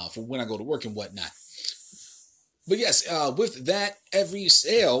for when I go to work and whatnot. But yes, with that, every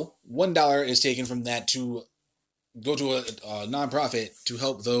sale, $1 is taken from that to go to a nonprofit to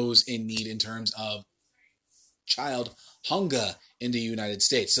help those in need in terms of child hunger in the United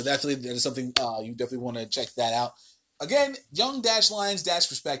States. So definitely, that is something you definitely want to check that out. Again,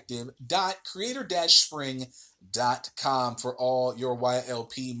 young-lions-perspective.creator-spring.com for all your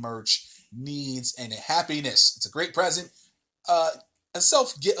YLP merch needs and happiness. It's a great present. A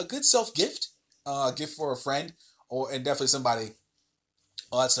good self-gift. Gift for a friend. And definitely somebody.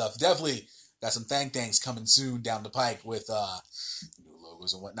 All that stuff. Definitely got some things coming soon down the pike with new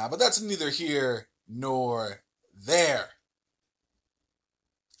logos and whatnot. But that's neither here nor there.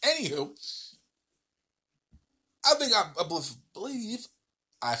 Anywho, I think I believe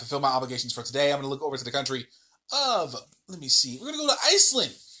I fulfill my obligations for today. I'm going to look over to the country of, let me see, we're going to go to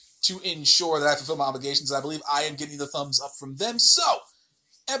Iceland to ensure that I fulfill my obligations. I believe I am getting the thumbs up from them. So,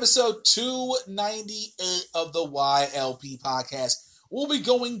 episode 298 of the YLP podcast will be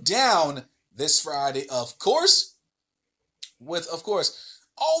going down this Friday, of course, with, of course,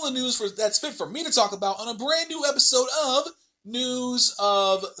 all the news that's fit for me to talk about on a brand new episode of News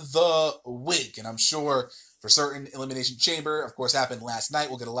of the Week. And I'm sure for certain, Elimination Chamber, of course, happened last night.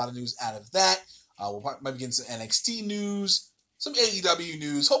 We'll get a lot of news out of that. We'll might be getting some NXT news, some AEW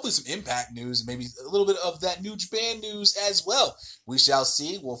news, hopefully some Impact news, and maybe a little bit of that New Japan news as well. We shall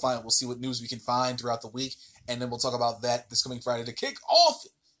see. We'll see what news we can find throughout the week, and then we'll talk about that this coming Friday to kick off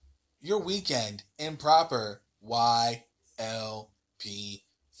your weekend in proper YLP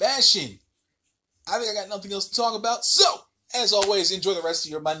fashion. I think I got nothing else to talk about. So, as always, enjoy the rest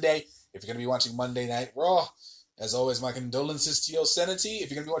of your Monday. If you're going to be watching Monday Night Raw, as always, my condolences to your sanity. If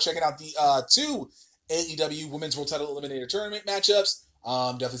you're going to be checking out the two AEW Women's World Title Eliminator Tournament matchups,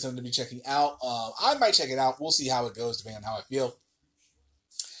 definitely something to be checking out. I might check it out. We'll see how it goes, depending on how I feel.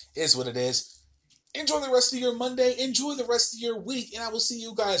 Is what it is. Enjoy the rest of your Monday. Enjoy the rest of your week. And I will see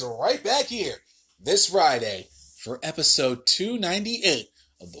you guys right back here this Friday for episode 298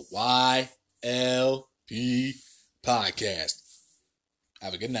 of the YLP podcast.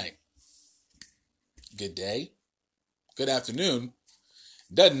 Have a good night. Good day. Good afternoon.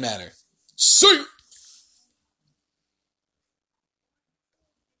 Doesn't matter. See you.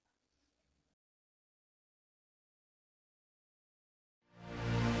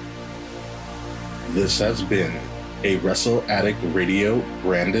 This has been a Wrestle Addict Radio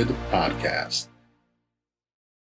branded podcast.